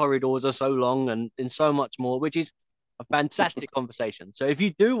why the corridors are so long and so much more, which is a fantastic conversation. So if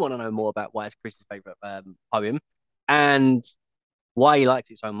you do want to know more about why it's Chris's favorite poem and why he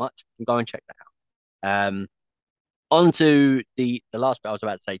likes it so much, you can go and check that out. On to the last bit I was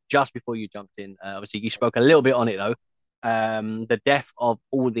about to say, just before you jumped in. Obviously, you spoke a little bit on it though. The death of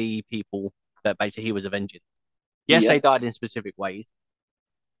all the people that basically he was avenging. Yes, Yeah. they died in specific ways.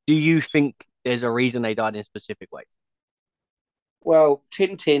 Do you think there's a reason they died in specific ways? Well,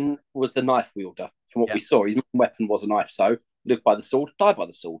 Tintin was the knife wielder. From what Yeah. we saw, his weapon was a knife. So lived by the sword, died by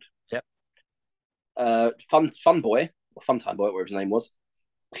the sword. Yep. Fun boy or Funtime boy, whatever his name was,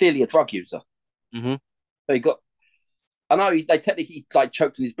 clearly a drug user. Mm-hmm. So he got. I know they technically like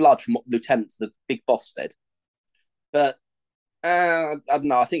choked in his blood from what Lieutenant to the big boss said, but I don't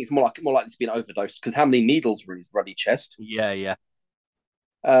know. I think it's more likely to be an overdose because how many needles were in his bloody chest? Yeah, yeah.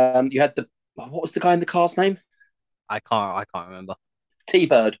 You had the what was the guy in the car's name? I can't remember.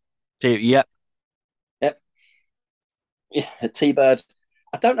 T-Bird. Yep. Yep. Yeah, T-Bird.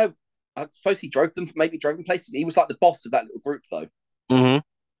 I don't know. I suppose he maybe drove them places. He was like the boss of that little group, though. Mm-hmm.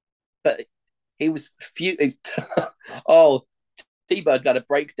 But he was few. Oh, T-Bird got a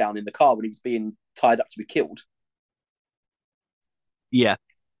breakdown in the car when he was being tied up to be killed. Yeah.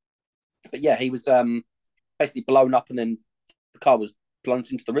 But yeah, he was basically blown up, and then the car was blown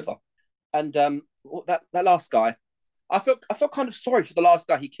into the river. And that last guy, I felt kind of sorry for the last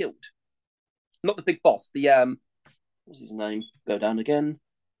guy he killed. Not the big boss. What's his name? Go down again.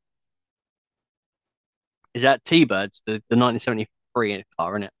 Is that T-Birds, the 1973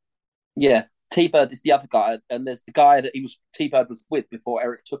 car, isn't it? Yeah, T-Bird is the other guy, and there's the guy that T-Bird was with before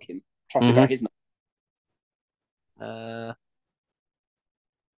Eric took him. Trying to figure Mm-hmm. out his name. Uh,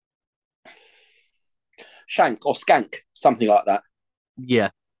 Shank or Skank, something like that. yeah.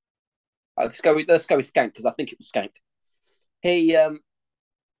 Let's go with Skank because I think it was Skank. He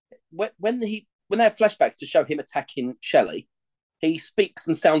when they have flashbacks to show him attacking Shelley, he speaks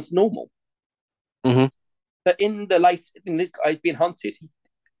and sounds normal. Mm-hmm. But in this guy being hunted,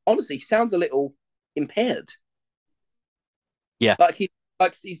 honestly he sounds a little impaired. Yeah.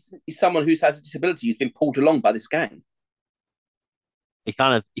 He's someone who has a disability who's been pulled along by this gang. He's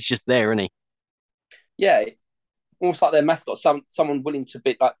just there, isn't he? Yeah, almost like their mascot, someone willing to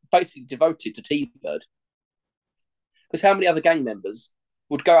be like basically devoted to T-Bird. Because how many other gang members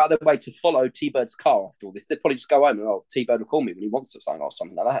would go out of their way to follow T-Bird's car after all this? They'd probably just go home and T-Bird will call me when he wants something or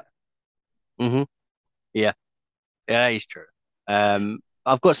something like that. Mm-hmm. Yeah. Yeah, that is true.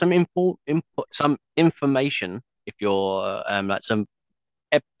 I've got some some information. If you're like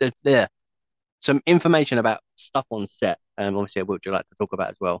there, some information about stuff on set. Obviously, what would you like to talk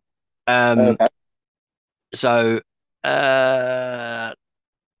about as well? Um, Okay. so so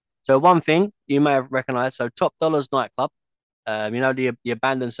one thing you may have recognized. So Top Dollar's nightclub. The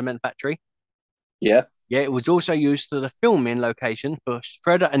abandoned cement factory. Yeah. Yeah, it was also used to the filming location for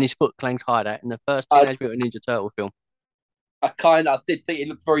Shredder and his Foot Clan's hideout in the first I, Teenage Mutant Ninja Turtle film. I did think it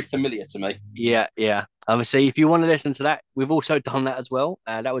looked very familiar to me. Yeah, yeah. Obviously, if you want to listen to that, we've also done that as well.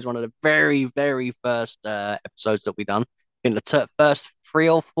 That was one of the very, very first episodes that we done. In the first three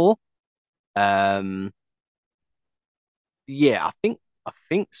or four. Yeah, I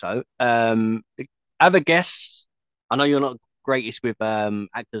think so. Have a guess. I know you're not greatest with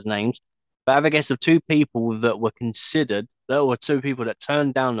actors' names, but have a guess of two people that were considered. There were two people that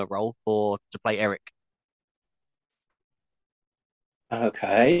turned down the role to play Eric.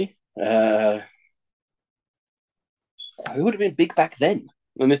 Okay. Who would have been big back then?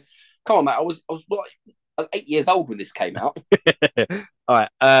 I mean, come on, mate. I was 8 years old when this came out. All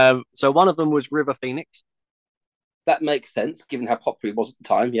right. So one of them was River Phoenix. That makes sense given how popular it was at the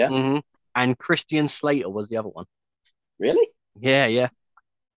time. Yeah. Mm-hmm. And Christian Slater was the other one. Really? Yeah, yeah.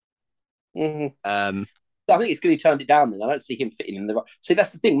 Mm-hmm. Um, I think it's good he turned it down. Then I don't see him fitting in the role. See,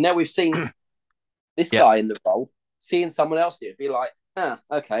 that's the thing. Now we've seen this yeah, guy in the role. Seeing someone else there, be like,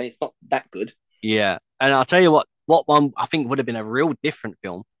 okay, it's not that good. yeah. And I'll tell you what one I think would have been a real different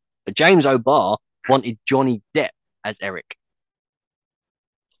film. But James O'Barr wanted Johnny Depp as Eric.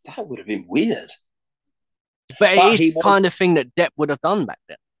 That would have been weird. But it is the kind of thing that Depp would have done back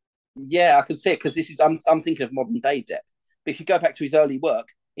then. Yeah, I can see it because I'm thinking of modern day Depp. But if you go back to his early work,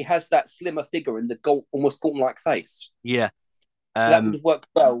 he has that slimmer figure and the almost Gorton-like face. Yeah. That would have worked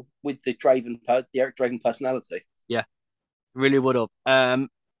well with the Eric Draven personality. Yeah, really would have.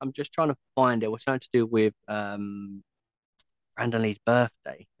 I'm just trying to find it. It was something to do with Brandon Lee's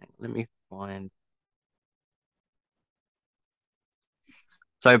birthday. Let me find.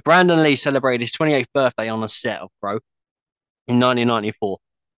 So Brandon Lee celebrated his 28th birthday on a set of Crow in 1994.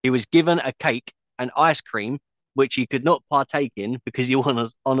 He was given a cake and ice cream, which he could not partake in because he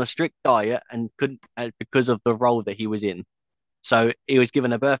was on a strict diet and couldn't because of the role that he was in. So he was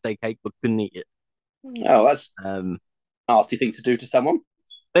given a birthday cake but couldn't eat it. Oh, that's Um, a nasty thing to do to someone.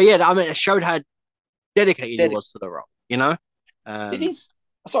 but yeah, I mean, it showed how dedicated he Did, was to the role. You know, did um, his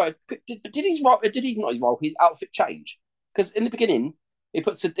did his role? Did he not his role? His outfit change? Because in the beginning, he's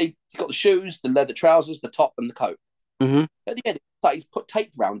got the shoes, the leather trousers, the top, and the coat. mhm. At the end, it's like he's put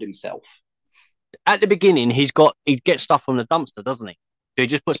tape around himself. At the beginning, he gets stuff from the dumpster, doesn't he? So he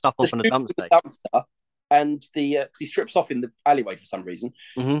just puts stuff The on from the shoes in the dumpster. dumpster, and the cause he strips off in the alleyway for some reason.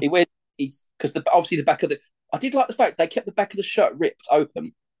 Hmm. He wears he's because obviously the back of the. I did like the fact they kept the back of the shirt ripped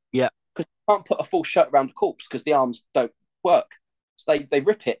open. Yeah, because you can't put a full shirt around a corpse because the arms don't work. So they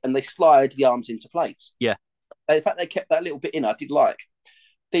rip it and they slide the arms into place. yeah. In fact, they kept that little bit in. I did like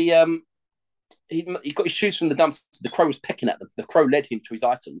the he got his shoes from the dumpster. The Crow was pecking at them. The Crow led him to his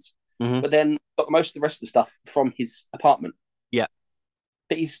items, Hmm. but then got most of the rest of the stuff from his apartment. Yeah.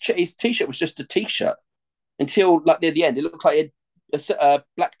 But his t-shirt was just a t-shirt until like near the end. It looked like he had a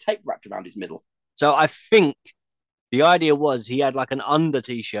black tape wrapped around his middle. So I think the idea was he had like an under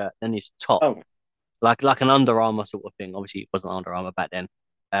t-shirt and his top, Oh, like an Under Armour sort of thing. Obviously, it wasn't Under Armour back then.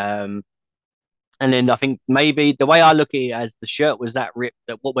 Um, and then I think maybe the way I look at it as the shirt was that ripped.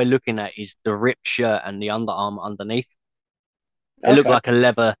 That what we're looking at is the ripped shirt and the underarm underneath. It looked okay. like a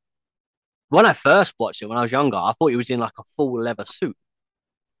leather. When I first watched it when I was younger, I thought he was in like a full leather suit.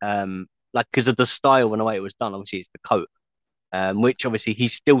 Like because of the style and the way it was done. Obviously, it's the coat, which obviously he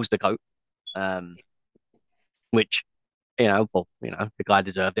steals the coat, which the guy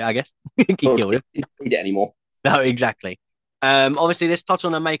deserved it, I guess. He Well, killed him. he didn't need it anymore. No, exactly. Obviously, let's touch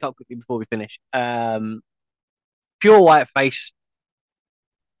on the makeup quickly before we finish. Pure white face,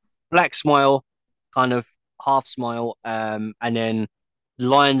 black smile, kind of half smile, and then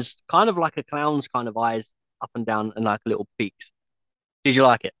lines, kind of like a clown's kind of eyes up and down and like little peaks. Did you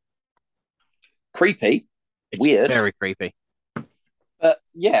like it? Creepy, It's weird. very creepy. But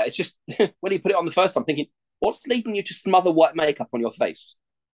yeah, it's just when he put it on the first time, thinking, what's leading you to smother white makeup on your face?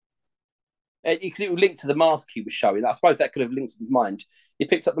 Because it would link to the mask he was showing. I suppose that could have linked to his mind. He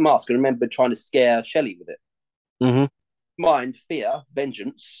picked up the mask and remembered trying to scare Shelley with it. Hmm. Mind, fear,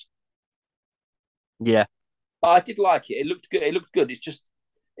 vengeance. Yeah. But I did like it. It looked good. It looked good.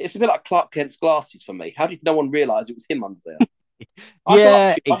 It's a bit like Clark Kent's glasses for me. How did no one realise it was him under there?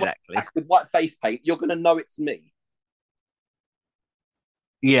 Yeah, exactly. With white face paint, you're going to know it's me.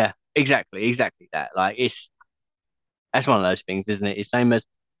 Yeah, exactly that. Like that's one of those things, isn't it? It's same as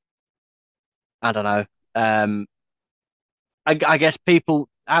I don't know. I guess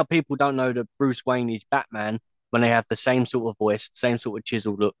how people don't know that Bruce Wayne is Batman when they have the same sort of voice, same sort of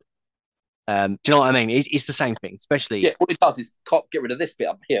chiseled look. Do you know what I mean? It's the same thing, especially. Yeah, all it does is get rid of this bit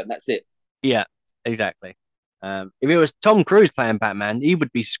up here, and that's it. Yeah, exactly. If it was Tom Cruise playing Batman, he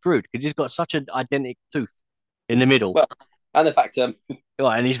would be screwed because he's got such an identical tooth in the middle. Well, and the fact, and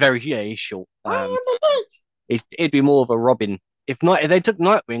he's short. It'd be more of a Robin. If they took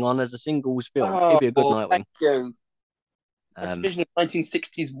Nightwing on as a singles film, it'd be a good Nightwing. Thank you. Vision of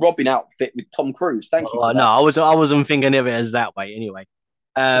 1960s Robin outfit with Tom Cruise. Thank you. No, I wasn't thinking of it as that way anyway.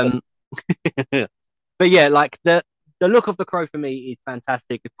 But yeah, like the look of the Crow for me is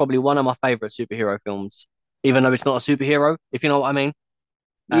fantastic. It's probably one of my favorite superhero films, even though it's not a superhero, if you know what I mean.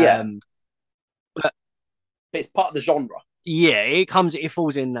 Yeah, but it's part of the genre. Yeah, it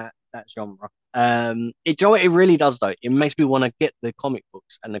falls in that genre. You know what it really does though? It makes me want to get the comic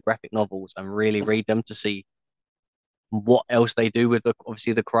books and the graphic novels and really read them to see what else they do with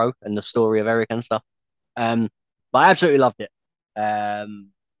obviously the Crow and the story of Eric and stuff. But I absolutely loved it. Have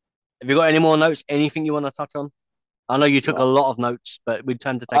you got any more notes? Anything you want to touch on? I know you took a lot of notes, but we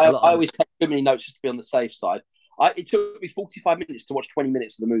tend to take a lot. I always take too many notes just to be on the safe side. It took me 45 minutes to watch 20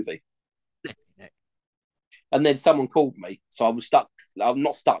 minutes of the movie. And then someone called me, so I was stuck. I'm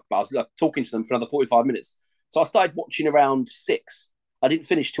not stuck, but I was talking to them for another 45 minutes. So I started watching around 6. I didn't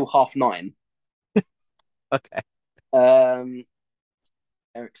finish till 9:30. Okay.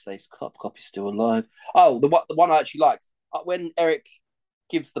 Eric says copy's still alive. Oh, the one I actually liked when Eric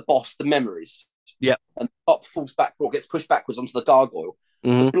gives the boss the memories. Yeah. And the cop falls back or gets pushed backwards onto the gargoyle.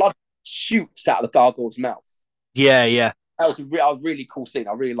 Mm-hmm. The blood shoots out of the gargoyle's mouth. Yeah. That was a really cool scene.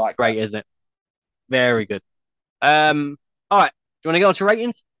 I really liked Great, isn't it? Very good. All right. Do you want to go on to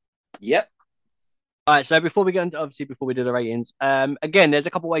ratings? Yep. All right. So before we do the ratings, again, there's a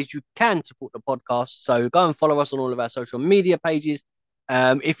couple ways you can support the podcast. So go and follow us on all of our social media pages.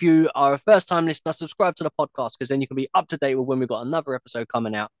 If you are a first time listener, subscribe to the podcast because then you can be up to date with when we've got another episode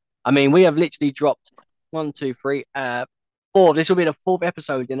coming out. I mean, we have literally dropped one, two, three, four. This will be the fourth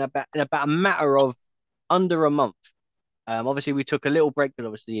episode in about a matter of under a month. Obviously, we took a little break, but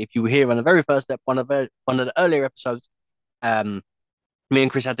obviously, if you were here on the very first step, one of the earlier episodes, me and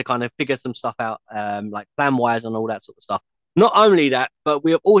Chris had to kind of figure some stuff out, like plan wise and all that sort of stuff. Not only that, but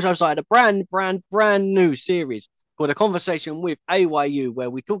we have also started a brand new series called A Conversation with AYU, where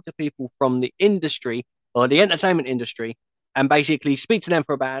we talk to people from the industry or the entertainment industry and basically speak to them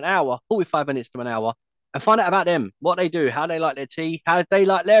for about an hour, 45 minutes to an hour, and find out about them, what they do, how they like their tea, how they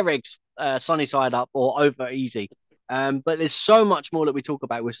like their eggs, sunny side up or over easy. But there's so much more that we talk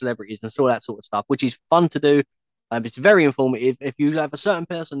about with celebrities and all that sort of stuff, which is fun to do. It's very informative. If you have a certain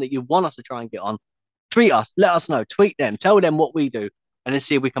person that you want us to try and get on, tweet us, let us know, tweet them, tell them what we do, and then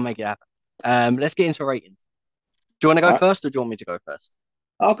see if we can make it happen. Let's get into ratings. Do you want to go first, or do you want me to go first?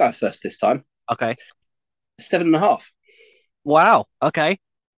 I'll go first this time. Okay. 7.5. Wow. Okay.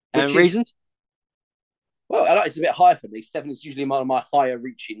 And reasons? Well, it's a bit high for me. 7 is usually one of my higher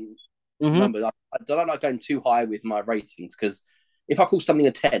reaching numbers. I don't like going too high with my ratings because if I call something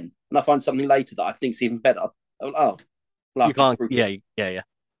a 10 and I find something later that I think is even better, you can't. Yeah.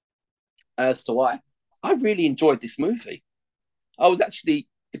 As to why, I really enjoyed this movie. I was actually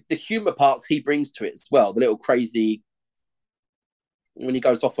the humor parts he brings to it as well. The little crazy when he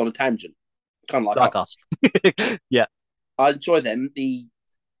goes off on a tangent, kind of like us. Yeah, I enjoy them. The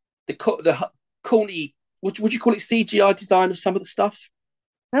corny. Would you call it CGI design of some of the stuff?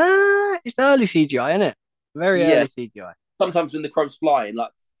 It's early CGI, isn't it? Very early CGI. Sometimes when the crow's flying,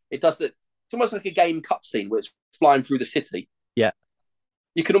 like it does that. It's almost like a game cutscene where it's flying through the city. Yeah.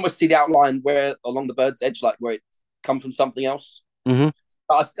 You can almost see the outline where along the bird's edge, like where it comes from something else. Mm-hmm.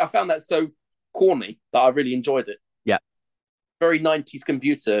 I found that so corny that I really enjoyed it. Yeah. Very 90s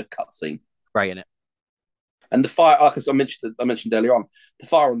computer cutscene. Great in it. And the fire, like I mentioned earlier on, the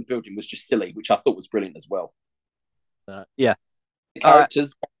fire on the building was just silly, which I thought was brilliant as well. Yeah. The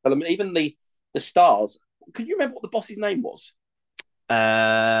characters, even the stars. Could you remember what the boss's name was?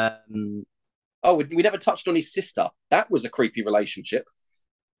 We never touched on his sister. That was a creepy relationship.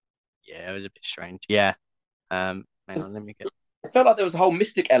 Yeah, it was a bit strange. Yeah. Hang on, let me get. It felt like there was a whole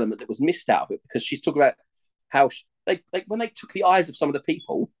mystic element that was missed out of it because she's talking about how when they took the eyes of some of the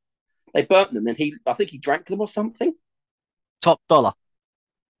people, they burnt them, and I think he drank them or something. Top dollar.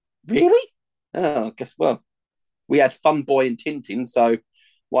 Really? Oh, I guess we had Fun Boy and Tintin, so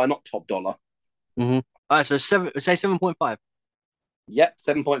why not top dollar? Mm-hmm. All right, so say 7.5. Yep,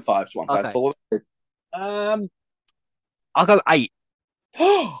 7.5 is what I'm going for. I'll go 8.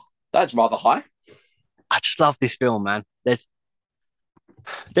 That's rather high. I just love this film, man.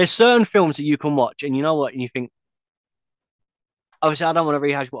 There's certain films that you can watch, and you know what, and you think. Obviously, I don't want to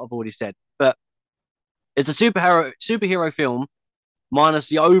rehash what I've already said, but it's a superhero film minus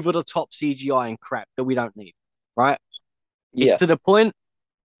the over the top CGI and crap that we don't need, right? Yeah. It's to the point.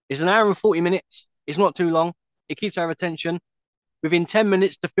 It's an hour and 40 minutes. It's not too long. It keeps our attention. Within 10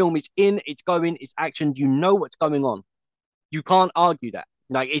 minutes, the film is in, it's going, it's action. You know what's going on. You can't argue that.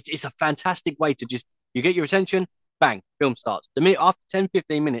 Like, it's a fantastic way to just, you get your attention, bang, film starts. The minute after 10,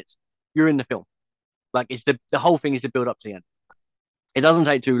 15 minutes, you're in the film. Like, it's the whole thing is to build up to the end. It doesn't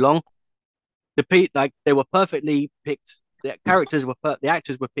take too long. They were perfectly picked. The actors were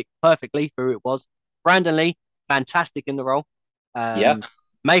picked perfectly for who it was. Brandon Lee, fantastic in the role.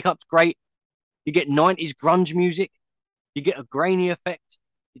 Makeup's great. You get 90s grunge music. You get a grainy effect.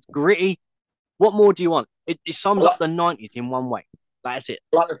 It's gritty. What more do you want? It sums up the 90s in one way. That's it.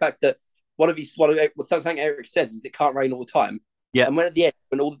 I like the fact that something Eric says is it can't rain all the time. Yeah. And when at the end,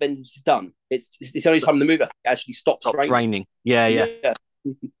 when all the vengeance is done, it's the only time in the movie it actually stops raining. Yeah.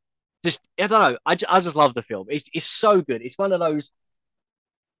 Just, I don't know. I just love the film. It's so good. It's one of those.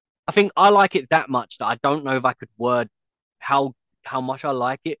 I think I like it that much that I don't know if I could word how much I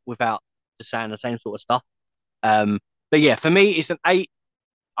like it without just saying the same sort of stuff. But yeah, for me, it's an 8.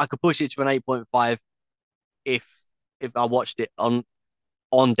 I could push it to an 8.5 if I watched it on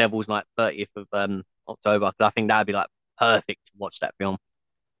Devil's Night 30th of October, because I think that'd be like perfect to watch that film.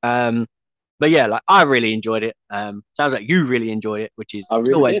 But yeah, like I really enjoyed it. Sounds like you really enjoyed it, which is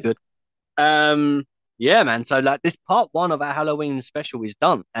always good. Yeah, man. So like this part 1 of our Halloween special is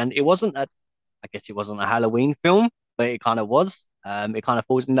done, and it wasn't I guess it wasn't a Halloween film, but it kind of was. It kind of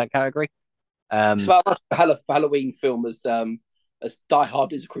falls in that category. It's about a Halloween film as Die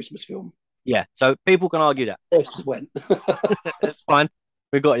Hard is a Christmas film. Yeah, so people can argue that. It just went. It's fine.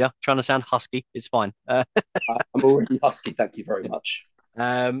 We got you. Trying to sound husky. It's fine. I'm already husky. Thank you very much.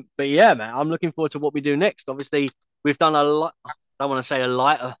 But yeah, man, I'm looking forward to what we do next. Obviously, we've done a don't want to say a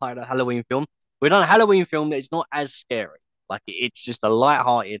lighter Halloween film. We've done a Halloween film that is not as scary. Like it's just a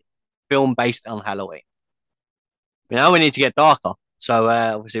light-hearted film based on Halloween. We need to get darker. So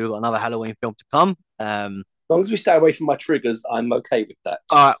obviously we've got another Halloween film to come. As long as we stay away from my triggers, I'm okay with that.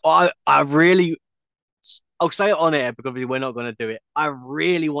 All right, I'll say it on air because we're not going to do it. I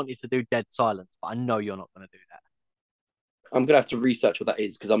really wanted to do Dead Silence, but I know you're not going to do that. I'm gonna have to research what that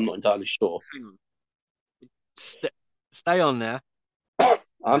is because I'm not entirely sure. Stay on there.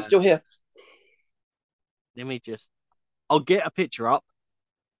 I'm still here. Let me just. I'll get a picture up,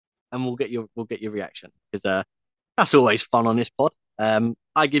 and we'll get your reaction because that's always fun on this pod.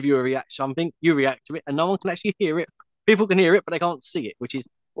 I give you a react something, you react to it, and no one can actually hear it. People can hear it, but they can't see it, which is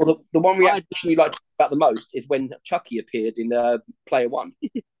well the one reaction you like about the most is when Chucky appeared in Player One.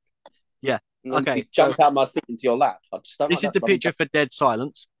 Yeah. Okay. He jumped out my seat into your lap. This is the picture for Dead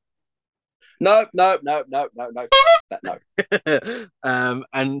Silence. No. That no.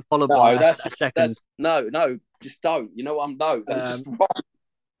 And followed by a second. No. Just don't. You know what? No. That's just wrong.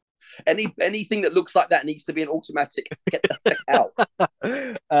 Anything that looks like that needs to be an automatic. Get the heck out.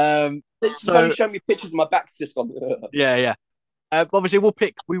 It's only showing me pictures of my back's just gone. Yeah. Obviously, we'll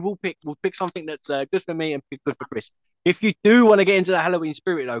pick something that's good for me and good for Chris. If you do want to get into the Halloween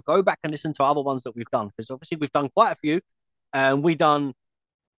spirit, though, go back and listen to other ones that we've done because obviously we've done quite a few. We done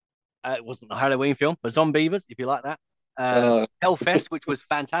it wasn't a Halloween film, but Zombievers, if you like that. Hellfest, which was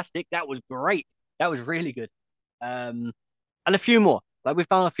fantastic. That was great. That was really good. And a few more. Like we've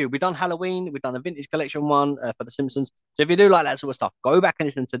done a few. We've done Halloween. We've done a vintage collection one for The Simpsons. So if you do like that sort of stuff, go back and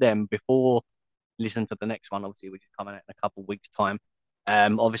listen to them before listen to the next one. Obviously, which is coming out in a couple of weeks' time.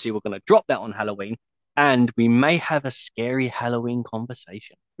 Obviously, we're going to drop that on Halloween, and we may have a scary Halloween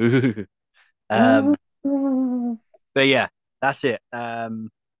conversation. But yeah, that's it. I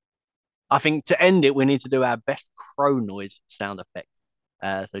think to end it, we need to do our best crow noise sound effect.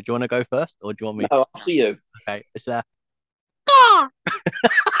 So do you want to go first, or do you want me? No, after you. Okay, it's No,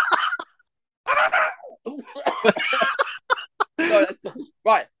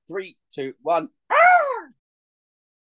 right, 3, 2, 1.